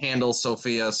handle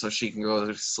Sophia so she can go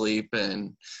to sleep.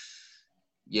 And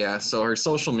yeah, so her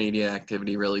social media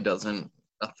activity really doesn't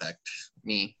affect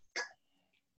me.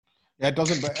 Yeah, it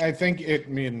doesn't. But I think I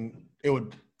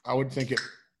would think it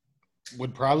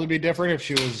would probably be different if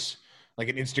she was like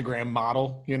an Instagram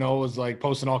model, was like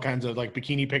posting all kinds of like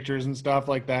bikini pictures and stuff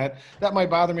like that. That might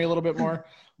bother me a little bit more.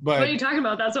 But what are you talking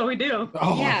about? That's what we do.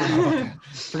 Oh, yeah.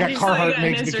 Forgot Carhartt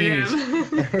makes bikinis.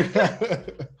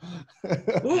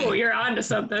 Ooh, you're onto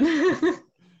something.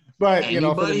 But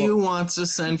anybody who wants to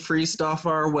send free stuff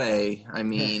our way, I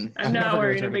mean, I'm not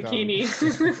wearing a bikini.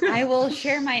 I will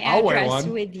share my address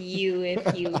with you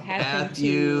if you happen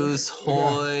Matthews,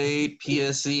 Hoyt,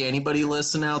 PSC, anybody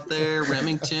listen out there,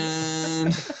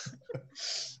 Remington.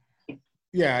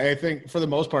 Yeah, I think for the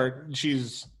most part,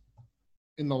 she's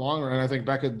in the long run. I think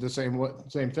Becca the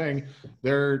same thing.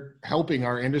 They're helping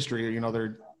our industry.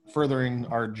 They're furthering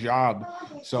our job,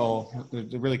 so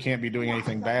they really can't be doing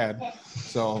anything bad.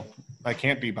 So I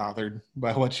can't be bothered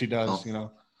by what she does. On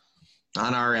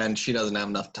our end, she doesn't have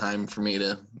enough time for me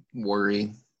to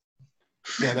worry.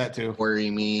 Yeah, that too.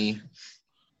 Worry me.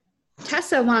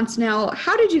 Tessa wants to know,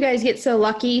 how did you guys get so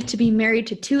lucky to be married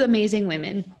to 2 amazing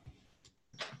women?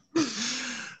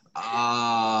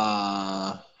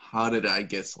 How did I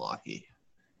get so lucky?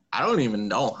 I don't even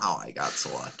know how I got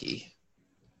so lucky.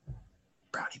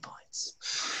 Brownie points.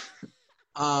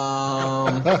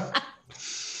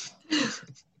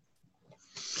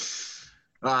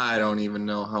 I don't even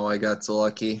know how I got so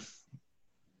lucky.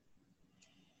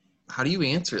 How do you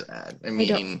answer that? I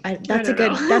mean, that's a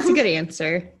good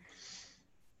answer.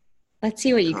 Let's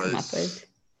see what you come up with.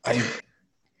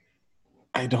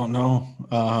 I don't know.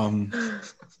 I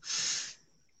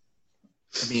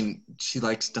mean, she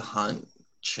likes to hunt.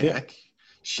 Check. Yeah.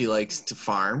 She likes to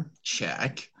farm.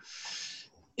 Check.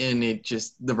 And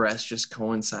the rest just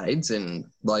coincides and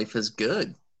life is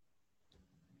good.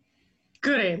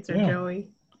 Good answer, yeah. Joey.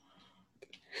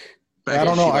 But I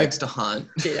don't know. She likes to hunt.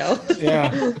 Yeah,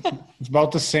 it's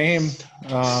about the same.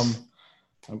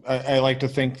 I like to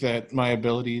think that my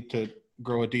ability to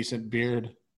grow a decent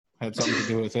beard had something to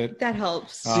do with it. That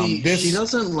helps. See, she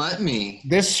doesn't let me.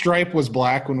 This stripe was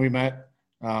black when we met.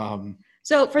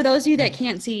 So for those of you that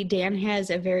can't see, Dan has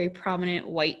a very prominent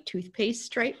white toothpaste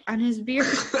stripe on his beard.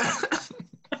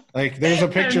 Like there's a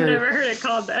picture. I've never heard it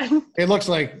called that. It looks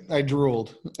like I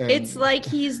drooled. It's like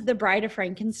he's the Bride of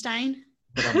Frankenstein.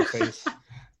 Put on the face.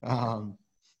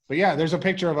 But yeah, there's a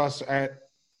picture of us at,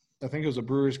 I think it was a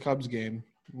Brewers Cubs game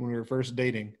when we were first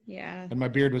dating. Yeah. And my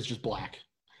beard was just black.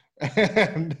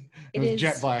 And it was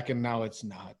jet black, and now it's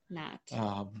not.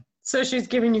 So she's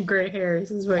giving you gray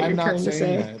hairs, is what I'm you're not trying to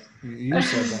say. that. You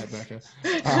said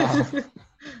that, Becca.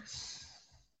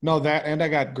 No, that, and I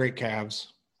got great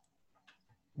calves.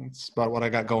 That's about what I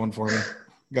got going for me.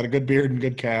 Got a good beard and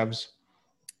good calves.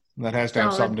 And that has to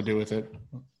have something to do with it.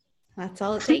 That's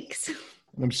all it takes.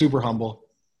 And I'm super humble.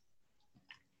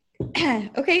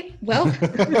 Okay, well.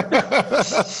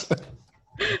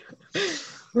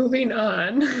 Moving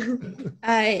on.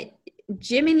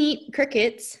 Jim and Eat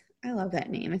Crickets. I love that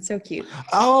name. It's so cute.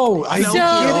 Oh, I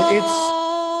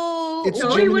know. So, It's no,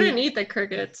 Jiminy. you wouldn't eat the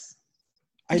crickets.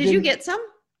 did you get some?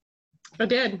 I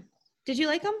did. Did you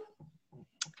like them?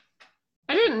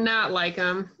 I did not like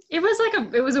them. It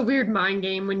was a weird mind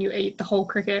game when you ate the whole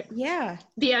cricket. Yeah.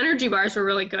 The energy bars were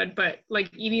really good, but like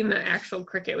eating the actual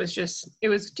cricket was just it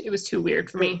was too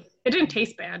weird for me. It didn't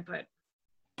taste bad,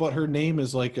 But her name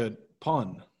is like a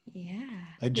pun. Yeah.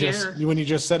 When you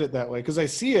just said it that way, because I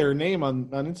see her name on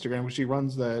Instagram, she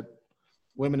runs that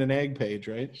Women in Ag page,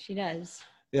 right? She does.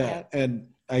 Yeah. Yep. And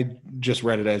I just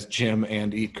read it as Jim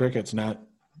and Eat Crickets, not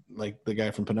like the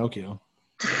guy from Pinocchio.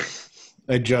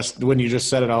 When you just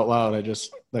said it out loud,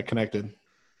 that connected.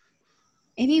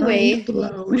 Anyway,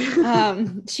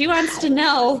 she wants to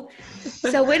know,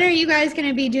 so when are you guys going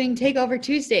to be doing Takeover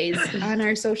Tuesdays on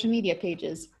our social media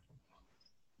pages?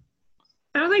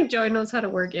 I don't think Joey knows how to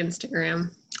work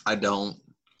Instagram. I don't.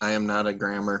 I am not a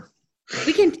grammar.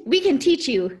 We can teach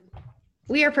you.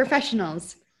 We are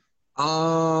professionals.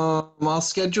 I'll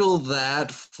schedule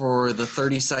that for the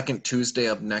 32nd Tuesday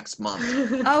of next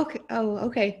month.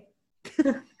 Okay.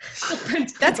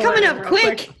 That's coming up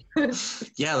quick.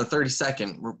 Yeah, the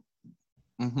 32nd.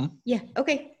 Mm-hmm. Yeah,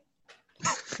 okay.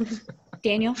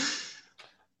 Daniel?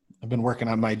 I've been working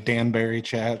on my Danbury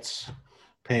Chats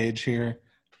page here.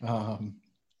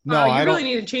 No, you I really don't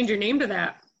need to change your name to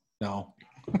that. No.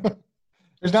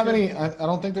 There's not many. I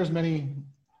don't think there's many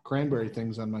cranberry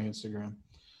things on my Instagram.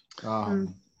 I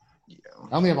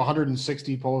only have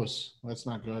 160 posts. That's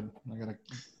not good.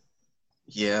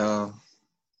 Yeah.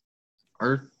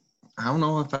 Or I don't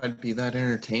know if I'd be that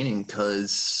entertaining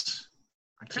because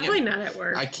Probably not at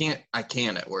work. I can't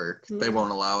at work. They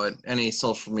won't allow it. Any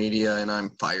social media and I'm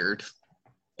fired.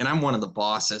 And I'm one of the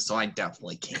bosses, so I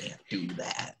definitely can't do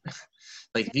that.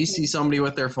 Like if you see somebody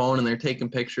with their phone and they're taking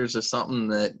pictures of something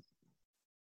that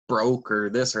broke or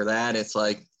this or that, it's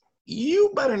like,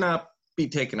 you better not be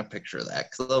taking a picture of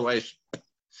that because otherwise,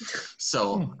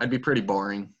 so I'd be pretty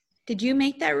boring. Did you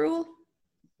make that rule?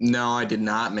 No, I did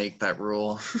not make that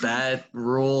rule. That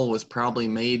rule was probably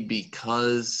made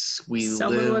because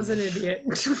Someone was an idiot.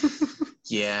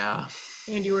 Yeah.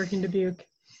 And you work in Dubuque.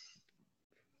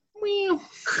 Well,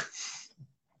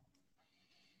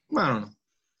 I don't know.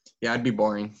 Yeah, I'd be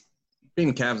boring.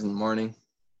 Being calves in the morning,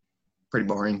 pretty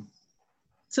boring.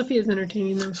 Sophia's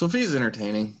entertaining though. Sophia's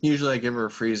entertaining. Usually I give her a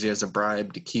freezy as a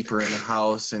bribe to keep her in the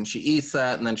house, and she eats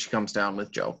that, and then she comes down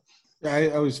with Joe. I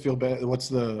always feel bad. What's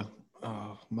the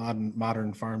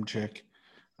modern farm chick?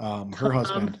 Her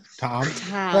husband, Tom.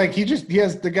 Like he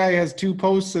has the guy has 2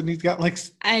 posts and he's got like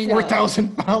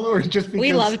 4,000 followers just because.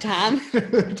 We love Tom.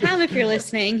 Tom, if you're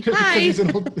listening, hi.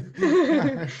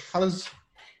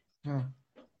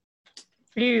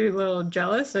 Are you a little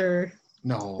jealous or?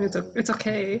 No. It's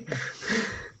okay.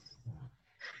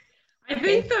 I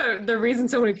think the reason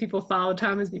so many people follow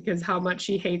Tom is because how much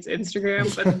he hates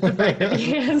Instagram, but the fact that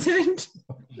he hasn't.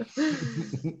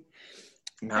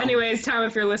 No. Anyways, Tom,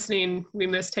 if you're listening, we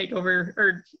missed Takeover,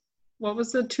 or what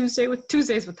was the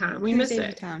Tuesdays with Tom? We missed it.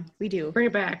 With Tom. We do. Bring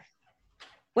it back.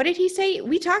 What did he say?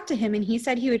 We talked to him and he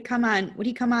said he would come on. Would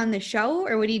he come on the show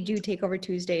or would he do Takeover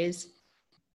Tuesdays?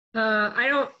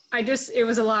 It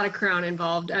was a lot of Crown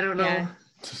involved. I don't know. Yeah.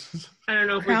 I don't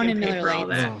know if Crown we can pay for all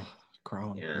that. Oh,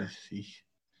 Crown. Yeah.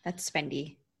 That's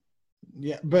spendy.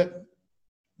 Yeah, but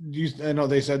I know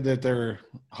they said that they're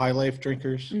high life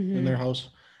drinkers in their house.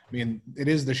 I mean, it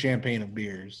is the champagne of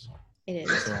beers. It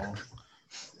is. So,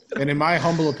 and in my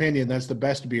humble opinion, that's the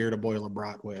best beer to boil a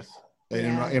brat with.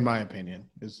 Yeah. In my opinion,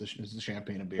 is the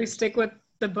champagne of beers. We stick with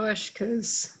the Busch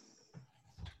because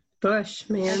Bush,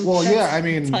 man. Well, yeah, I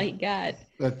That's all mean, you got.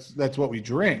 that's what we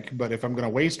drink. But if I'm gonna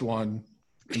waste one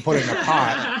and put it in a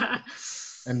pot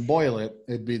and boil it,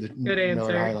 it'd be the Good Miller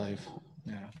answer. High Life.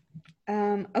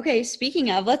 Yeah. Okay, speaking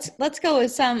of, let's go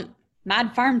with some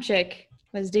Mod Farm Chick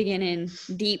was digging in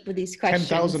deep with these questions.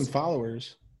 10,000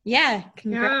 followers. Yeah,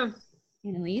 congrats, Yeah.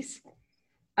 Annalise.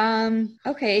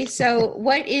 Okay, so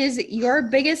what is your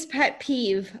biggest pet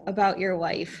peeve about your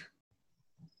wife?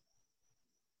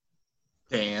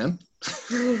 Dan.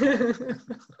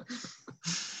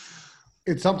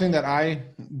 It's something that I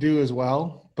do as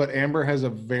well, but Amber has a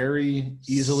very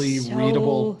easily So-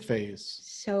 readable face.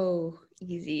 So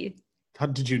easy. How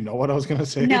did you know what I was gonna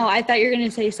say? No, I thought you were gonna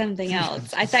say something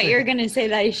else. I thought you were gonna say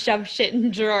that I shove shit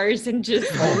in drawers and just.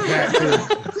 Oh, that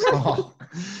too. Oh,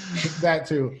 that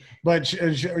too. But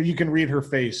you can read her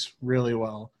face really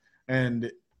well,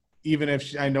 and even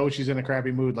if I know she's in a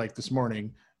crappy mood, like this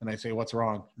morning, and I say, "What's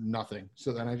wrong?" Nothing.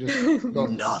 So then I just go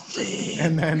Nothing.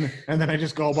 and then I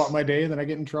just go about my day, and then I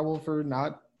get in trouble for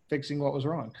not fixing what was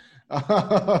wrong.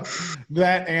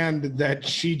 That and that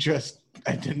she just.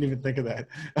 I didn't even think of that.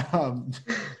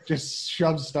 Just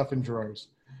shoves stuff in drawers.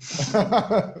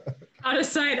 Out of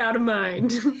sight, out of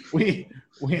mind. We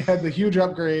had the huge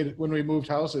upgrade when we moved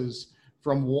houses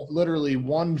from literally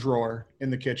one drawer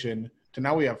in the kitchen to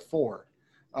now we have 4.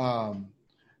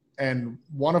 And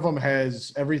one of them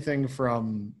has everything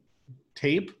from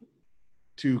tape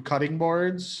to cutting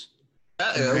boards,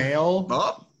 Uh-oh. mail,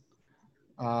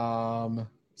 Oh,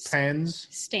 pens,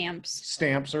 Stamps.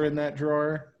 stamps are in that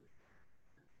drawer.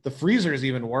 The freezer is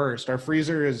even worse. Our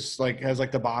freezer is has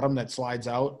the bottom that slides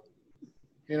out.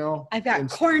 You know, I've got And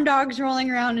corn dogs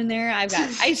rolling around in there. I've got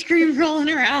ice cream rolling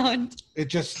around. it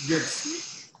just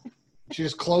gets. She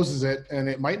just closes it, and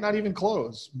it might not even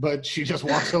close, but she just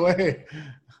walks away.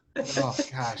 Oh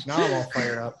gosh, now I'm all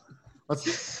fired up. I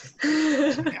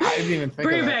didn't even think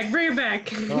Bring of it that. back, bring it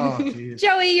back. Oh jeez.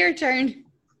 Joey, your turn.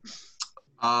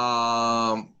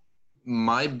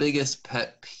 my biggest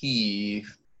pet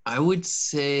peeve, I would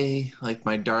say, like,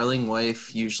 my darling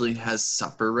wife usually has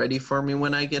supper ready for me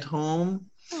when I get home.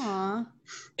 Aw.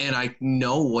 And I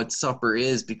know what supper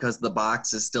is because the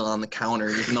box is still on the counter,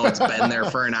 even though it's been there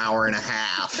for an hour and a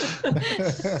half.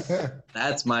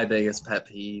 That's my biggest pet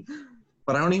peeve.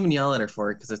 But I don't even yell at her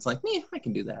for it because it's like, I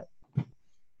can do that.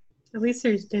 At least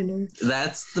there's dinner.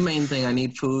 That's the main thing. I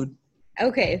need food.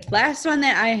 Okay, last one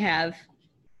that I have.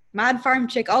 Mod Farm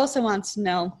Chick also wants to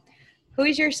know, who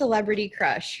is your celebrity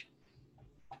crush?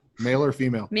 Male or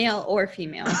female? Male or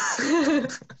female?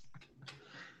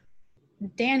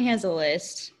 Dan has a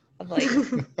list of like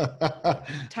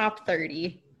top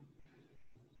 30.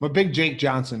 I'm a big Jake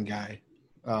Johnson guy.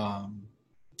 I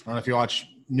don't know if you watch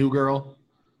New Girl.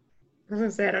 I was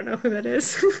gonna say I don't know who that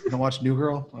is. You don't watch New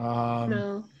Girl?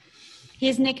 No.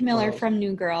 He's Nick Miller Well, from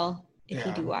New Girl, if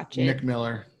you yeah, do watch it. Nick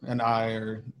Miller and I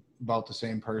are about the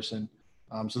same person.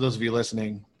 So those of you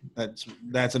listening,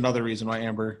 that's another reason why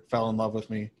Amber fell in love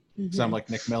with me. Because I'm like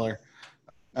Nick Miller.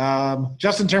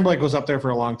 Justin Timberlake was up there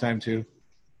for a long time too.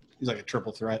 He's like a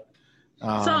triple threat.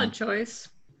 Solid choice.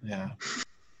 Yeah.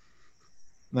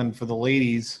 Then for the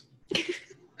ladies,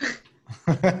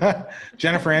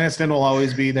 Jennifer Aniston will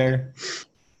always be there.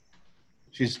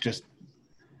 She's just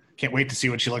can't wait to see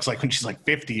what she looks like when she's like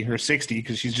 50 or 60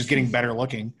 because she's just getting better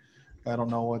looking. I don't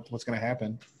know what's going to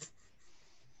happen.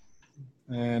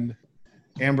 And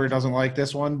Amber doesn't like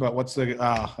this one, but what's the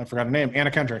I forgot her name.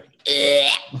 Anna Kendrick.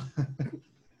 Is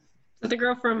that the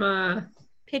girl from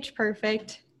Pitch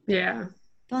Perfect. yeah.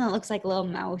 The one that looks like a little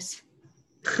mouse.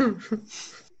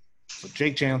 So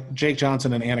Jake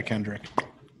Johnson and Anna Kendrick.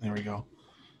 There we go.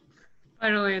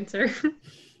 Final answer.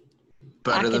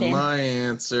 Better Lock it than in. my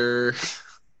answer.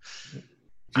 You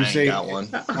I say- ain't got one.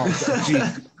 Oh,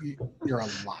 gee, you're a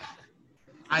lot.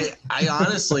 I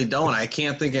honestly don't. I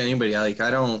can't think of anybody. I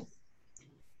don't.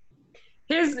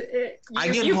 I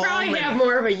get You home probably and- have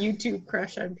more of a YouTube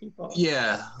crush on people.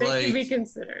 Yeah, That can be like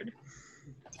considered.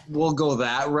 we'll go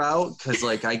that route because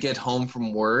like I get home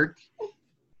from work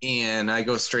and I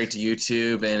go straight to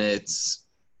YouTube and it's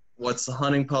what's the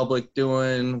hunting public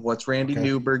doing? What's Randy Okay.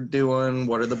 Newberg doing?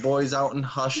 What are the boys out in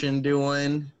Hushin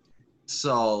doing?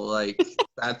 So like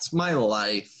that's my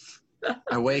life.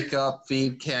 I wake up,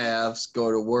 feed calves,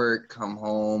 go to work, come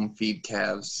home, feed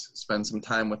calves, spend some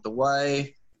time with the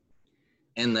wife,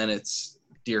 and then it's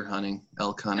deer hunting,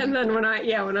 elk hunting. And then when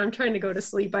I'm trying to go to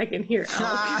sleep, I can hear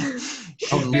elk. She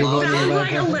Oh, you loves go to Sounds the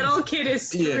like a bathroom? little kid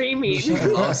is Yeah. screaming. She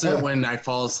loves it when I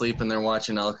fall asleep and they're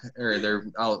watching elk, or they're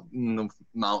out in the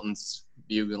mountains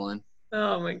bugling.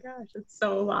 Oh my gosh, it's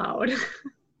so loud.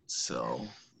 So,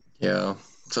 yeah.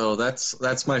 So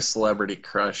that's my celebrity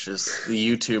crush is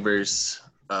the YouTubers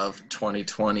of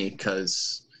 2020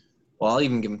 because, well, I'll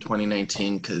even give them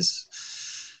 2019 because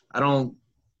I don't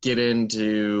get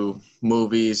into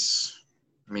movies.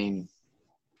 I mean,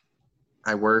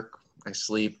 I work, I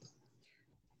sleep,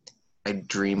 I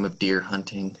dream of deer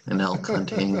hunting and elk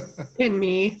hunting And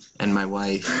me. and my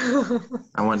wife.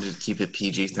 I wanted to keep it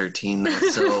PG-13 though,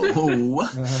 so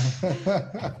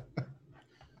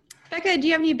Becca, do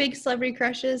you have any big celebrity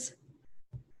crushes?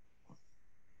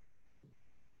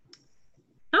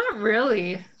 Not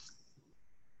really.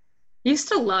 Used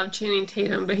to love Channing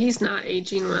Tatum, but he's not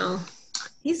aging well.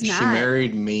 He's she not.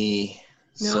 married me.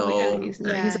 No, So man, he's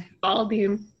not. He's Yeah.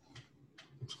 balding.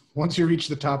 Once you reach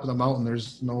the top of the mountain,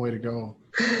 there's no way to go.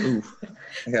 ooh,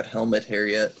 I got helmet hair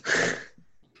yet.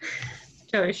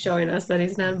 Joey's showing us that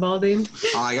he's not balding.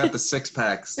 Oh, I got the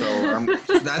 6-pack, so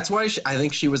that's why I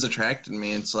think she was attracted to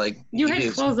me. It's like You he had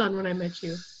is- clothes on when I met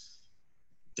you.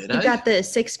 Did You I? got the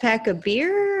 6-pack of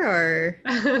beer, or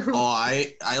Oh,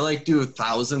 I like do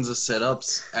thousands of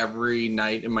sit-ups every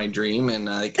night in my dream, and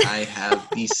like I have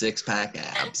these 6-pack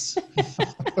abs.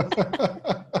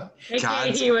 AKA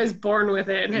God's- he was born with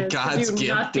it and has God's to do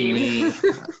gift to nothing. me.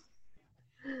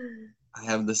 I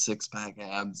have the 6-pack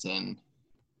abs, and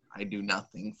I do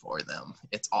nothing for them.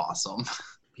 It's awesome.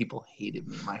 People hated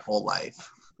me my whole life.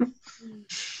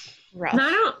 rough?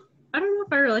 No, I don't know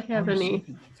if I really have any.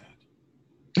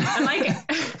 I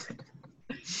like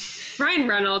Ryan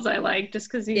Reynolds. I like just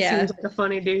because he Yeah. seems like a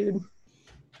funny dude.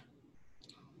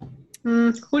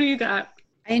 Who do you got?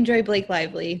 I enjoy Blake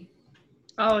Lively.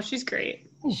 Oh, she's great.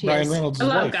 She Ryan is. Reynolds' I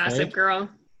love wife, Gossip right? Girl.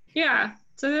 Yeah,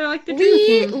 so they're like the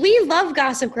dream team. We love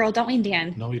Gossip Girl, don't we,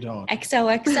 Dan? No, you don't.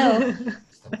 XOXO.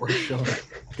 It's the worst show in the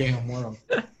damn world.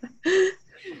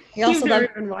 We also You've never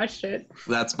love. even watched it.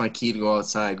 That's my key to go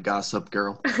outside, Gossip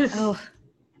Girl. Oh,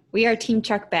 we are Team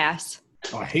Chuck Bass.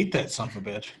 Oh, I hate that son of a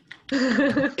bitch.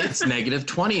 It's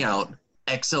 -20 out.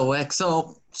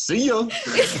 XOXO. See ya.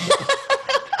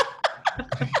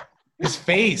 His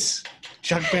face.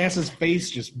 Chuck Bass's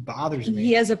face just bothers me.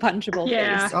 He has a punchable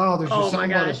Yeah. face. Oh, there's just Oh something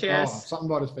my about gosh, his, yes. something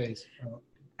about his face. Oh.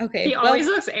 Okay, He well, always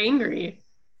looks angry.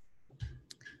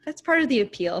 that's part of the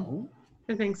appeal.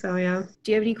 I think so, yeah.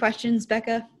 Do you have any questions,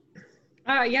 Becca?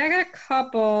 Yeah, I got a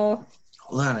couple.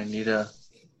 Hold on, I need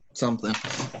something.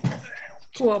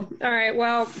 Cool. All right.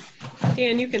 Well,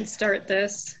 Dan, you can start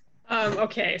this.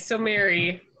 Okay. So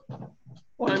Mary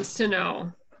wants to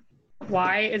know,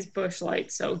 why is Busch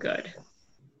Light so good?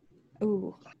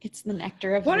 Ooh, it's the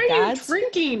nectar of What the are gods. you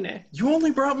drinking? You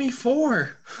only brought me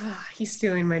 4. He's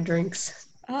stealing my drinks.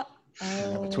 Oh.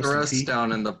 The rest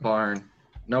down in the barn.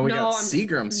 No, we got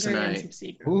Seagram's I'm drinking tonight. some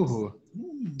Seagrams. Ooh.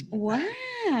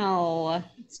 Wow.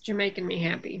 It's making me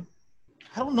happy.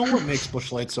 I don't know what makes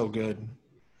Busch Light so good.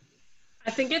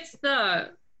 I think it's the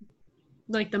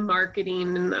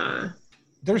marketing and the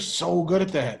They're so good at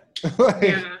that. Like,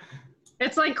 yeah.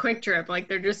 It's like Quick Trip. Like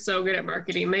they're just so good at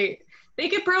marketing. They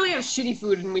could probably have shitty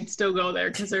food and we'd still go there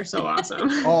because they're so awesome.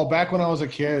 Oh, back when I was a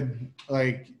kid,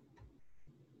 like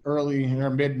early or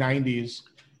mid '90s,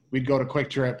 we'd go to Quick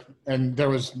Trip, and there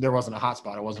wasn't a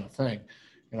hotspot. It wasn't a thing,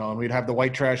 and we'd have the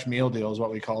white trash meal deal is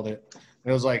what we called it.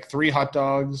 It was like 3 hot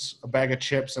dogs, a bag of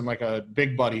chips, and like a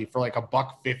Big Buddy for like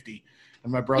 $1.50.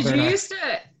 And my brother Did and you I,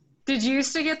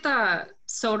 used to get the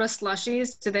soda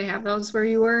slushies? Did they have those where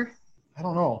you were? I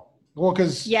don't know. Well,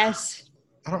 because Yes.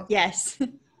 I don't. Yes.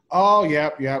 Oh,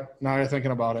 yep. Now you're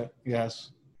thinking about it.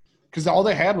 Yes, because all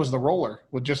they had was the roller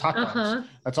with just hot dogs. Uh-huh.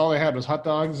 That's all they had was hot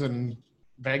dogs and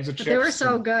bags of But chips. they were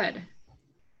so and- good.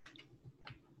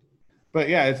 But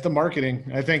yeah, it's the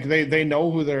marketing. I think they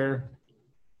know who their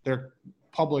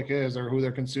public is or who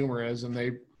their consumer is, and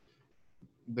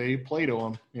they play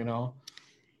to them.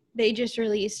 They just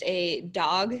released a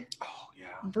dog Oh yeah.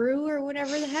 brew or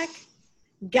whatever the heck.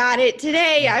 Got it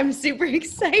today. I'm super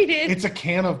excited. It's a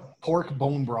can of pork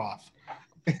bone broth.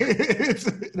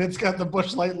 It's got the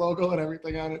Busch Light logo and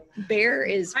everything on it. Bear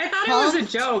is I thought it was pumped.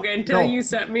 a joke until No. you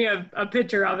sent me a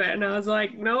picture of it, and I was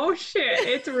like, no shit,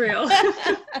 it's real.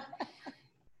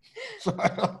 So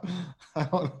I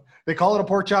don't. They call it a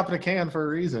pork chop in a can for a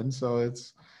reason. So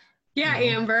it's. Yeah,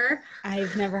 Amber.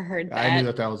 I've never heard that. I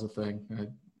knew that was a thing. I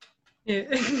Yeah.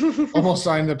 almost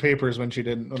signed the papers when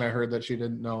I heard that she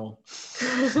didn't know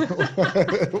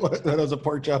that was a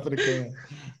pork chop in a can.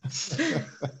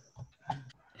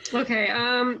 Okay,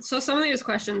 so some of these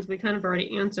questions we kind of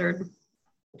already answered.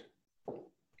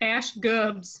 Ash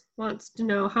Gubbs wants to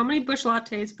know, how many Busch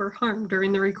Lattes were harmed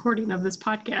during the recording of this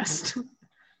podcast?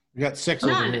 We got 6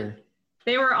 None. over here.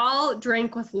 They were all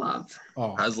drank with love.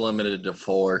 Oh, I was limited to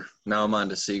 4. Now I'm on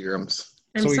to Seagram's.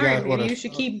 I'm So we sorry, got, what, maybe a- you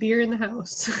should keep beer in the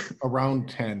house. Around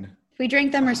 10. We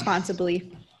drink them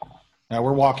responsibly. Now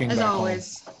we're walking As back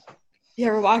always. Yeah,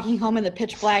 we're walking home in the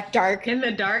pitch black dark. In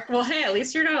the dark. Well, hey, at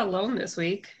least you're not alone this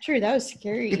week. True, that was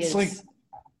scary. home. It's like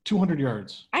 200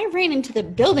 yards. I ran into the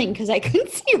building because I couldn't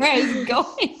see where I was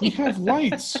going. We have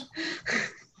lights.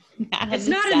 It's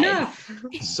not enough.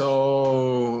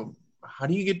 So, how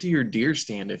do you get to your deer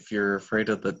stand if you're afraid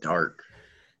of the dark?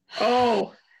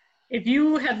 Oh, if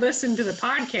you had listened to the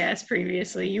podcast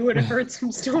previously, you would have heard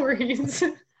some stories.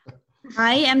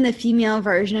 I am the female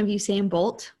version of Usain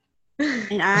Bolt,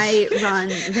 and I run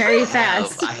very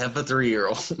fast. I have a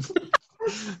 3-year-old.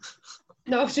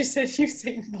 No, she said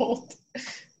Usain Bolt.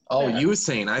 Oh,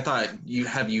 Usain. I thought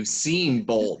you seen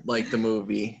Bolt, like the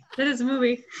movie? That is a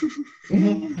movie.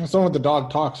 Mm-hmm. That's the one with the dog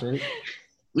talks, right?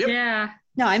 Yep. Yeah,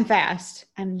 No, I'm fast.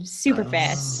 I'm super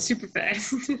fast. super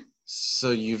fast.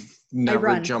 So you've never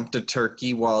run. jumped a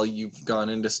turkey while you've gone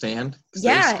into stand? 'Cause they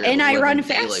Yeah, scare and the I run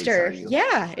living daylights faster. out of you.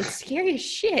 Yeah, it's scary as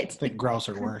shit. I think grouse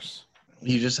are worse.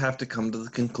 You just have to come to the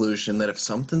conclusion that if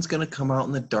something's going to come out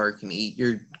in the dark and eat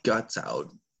your guts out,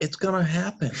 it's going to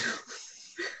happen.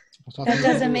 That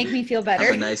doesn't make me feel Have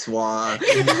better. a nice walk.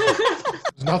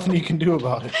 There's nothing you can do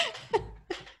about it.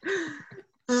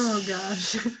 Oh,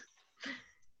 gosh.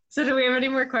 So do we have any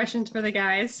more questions for the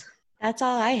guys? That's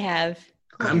all I have.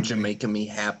 I'm Jamaica me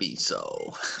happy,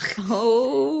 so.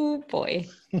 Oh boy.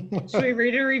 Should we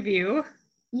read a review?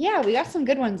 Yeah, we got some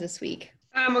good ones this week.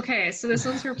 Okay, so this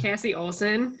one's from Cassie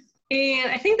Olson. And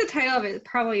I think the title of it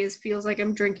probably feels like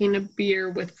I'm drinking a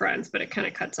beer with friends, but it kind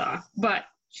of cuts off. But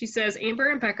she says, Amber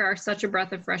and Becca are such a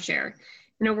breath of fresh air.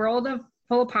 In a world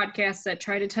full of podcasts that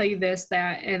try to tell you this,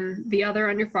 that, and the other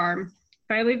on your farm,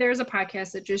 finally there's a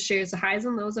podcast that just shares the highs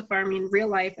and lows of farming, real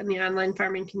life, and the online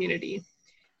farming community.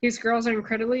 These girls are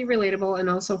incredibly relatable and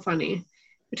also funny.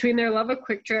 Between their love of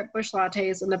Quick Trip, bush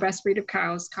lattes, and the best breed of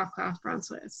cows, cough, cough, brown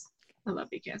Swiss. I love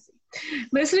you, Cassie.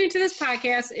 Listening to this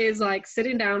podcast is like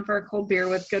sitting down for a cold beer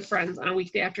with good friends on a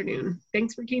weekday afternoon.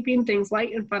 Thanks for keeping things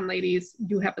light and fun, ladies.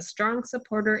 You have a strong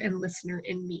supporter and listener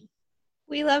in me.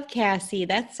 We love Cassie.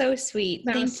 That's so sweet.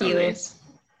 That was Thank so you. nice.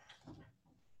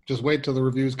 Just wait till the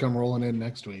reviews come rolling in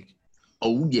next week.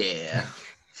 Oh, yeah.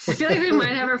 I feel like we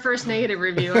might have our first negative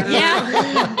review. I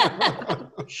don't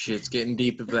know. Shit's getting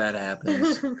deep if that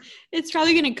happens. It's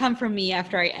probably gonna come from me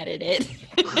after I edit it.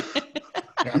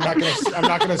 I'm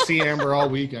not gonna see Amber all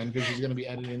weekend because she's gonna be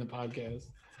editing the podcast.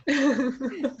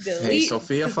 Hey, Delete.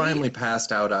 Sophia finally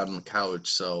passed out on the couch,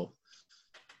 so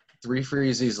 3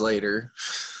 freezies later,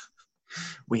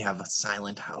 we have a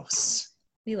silent house.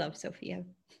 We love Sophia.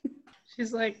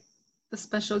 She's like the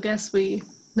special guest we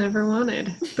never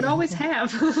wanted, but always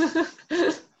have.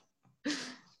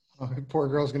 Oh, poor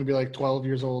girl's gonna be like 12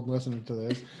 years old listening to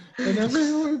this. And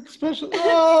everyone special.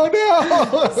 Oh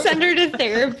no! Send her to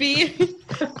therapy.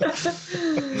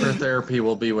 Her therapy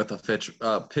will be with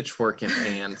a pitchfork in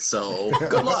hand, so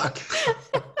good luck.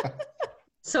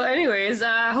 So anyways,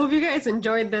 I hope you guys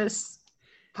enjoyed this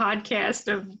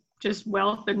podcast of just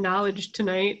wealth and knowledge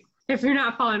tonight. If you're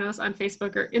not following us on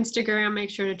Facebook or Instagram,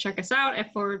 make sure to check us out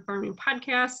at Forward Farming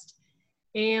Podcast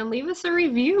and leave us a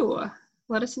review.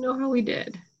 Let us know how we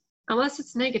did. Unless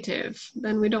it's negative,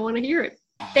 then we don't want to hear it.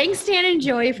 Thanks, Dan and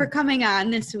Joy, for coming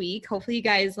on this week. Hopefully you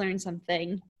guys learned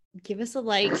something. Give us a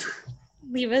like.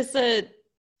 Leave us a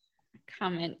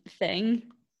comment thing.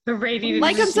 The rating.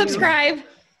 Like and subscribe.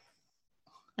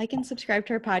 Like and subscribe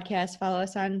to our podcast. Follow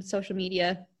us on social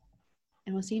media.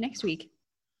 And we'll see you next week.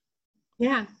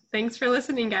 Yeah. Thanks for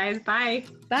listening, guys. Bye.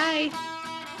 Bye.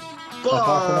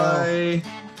 Bye.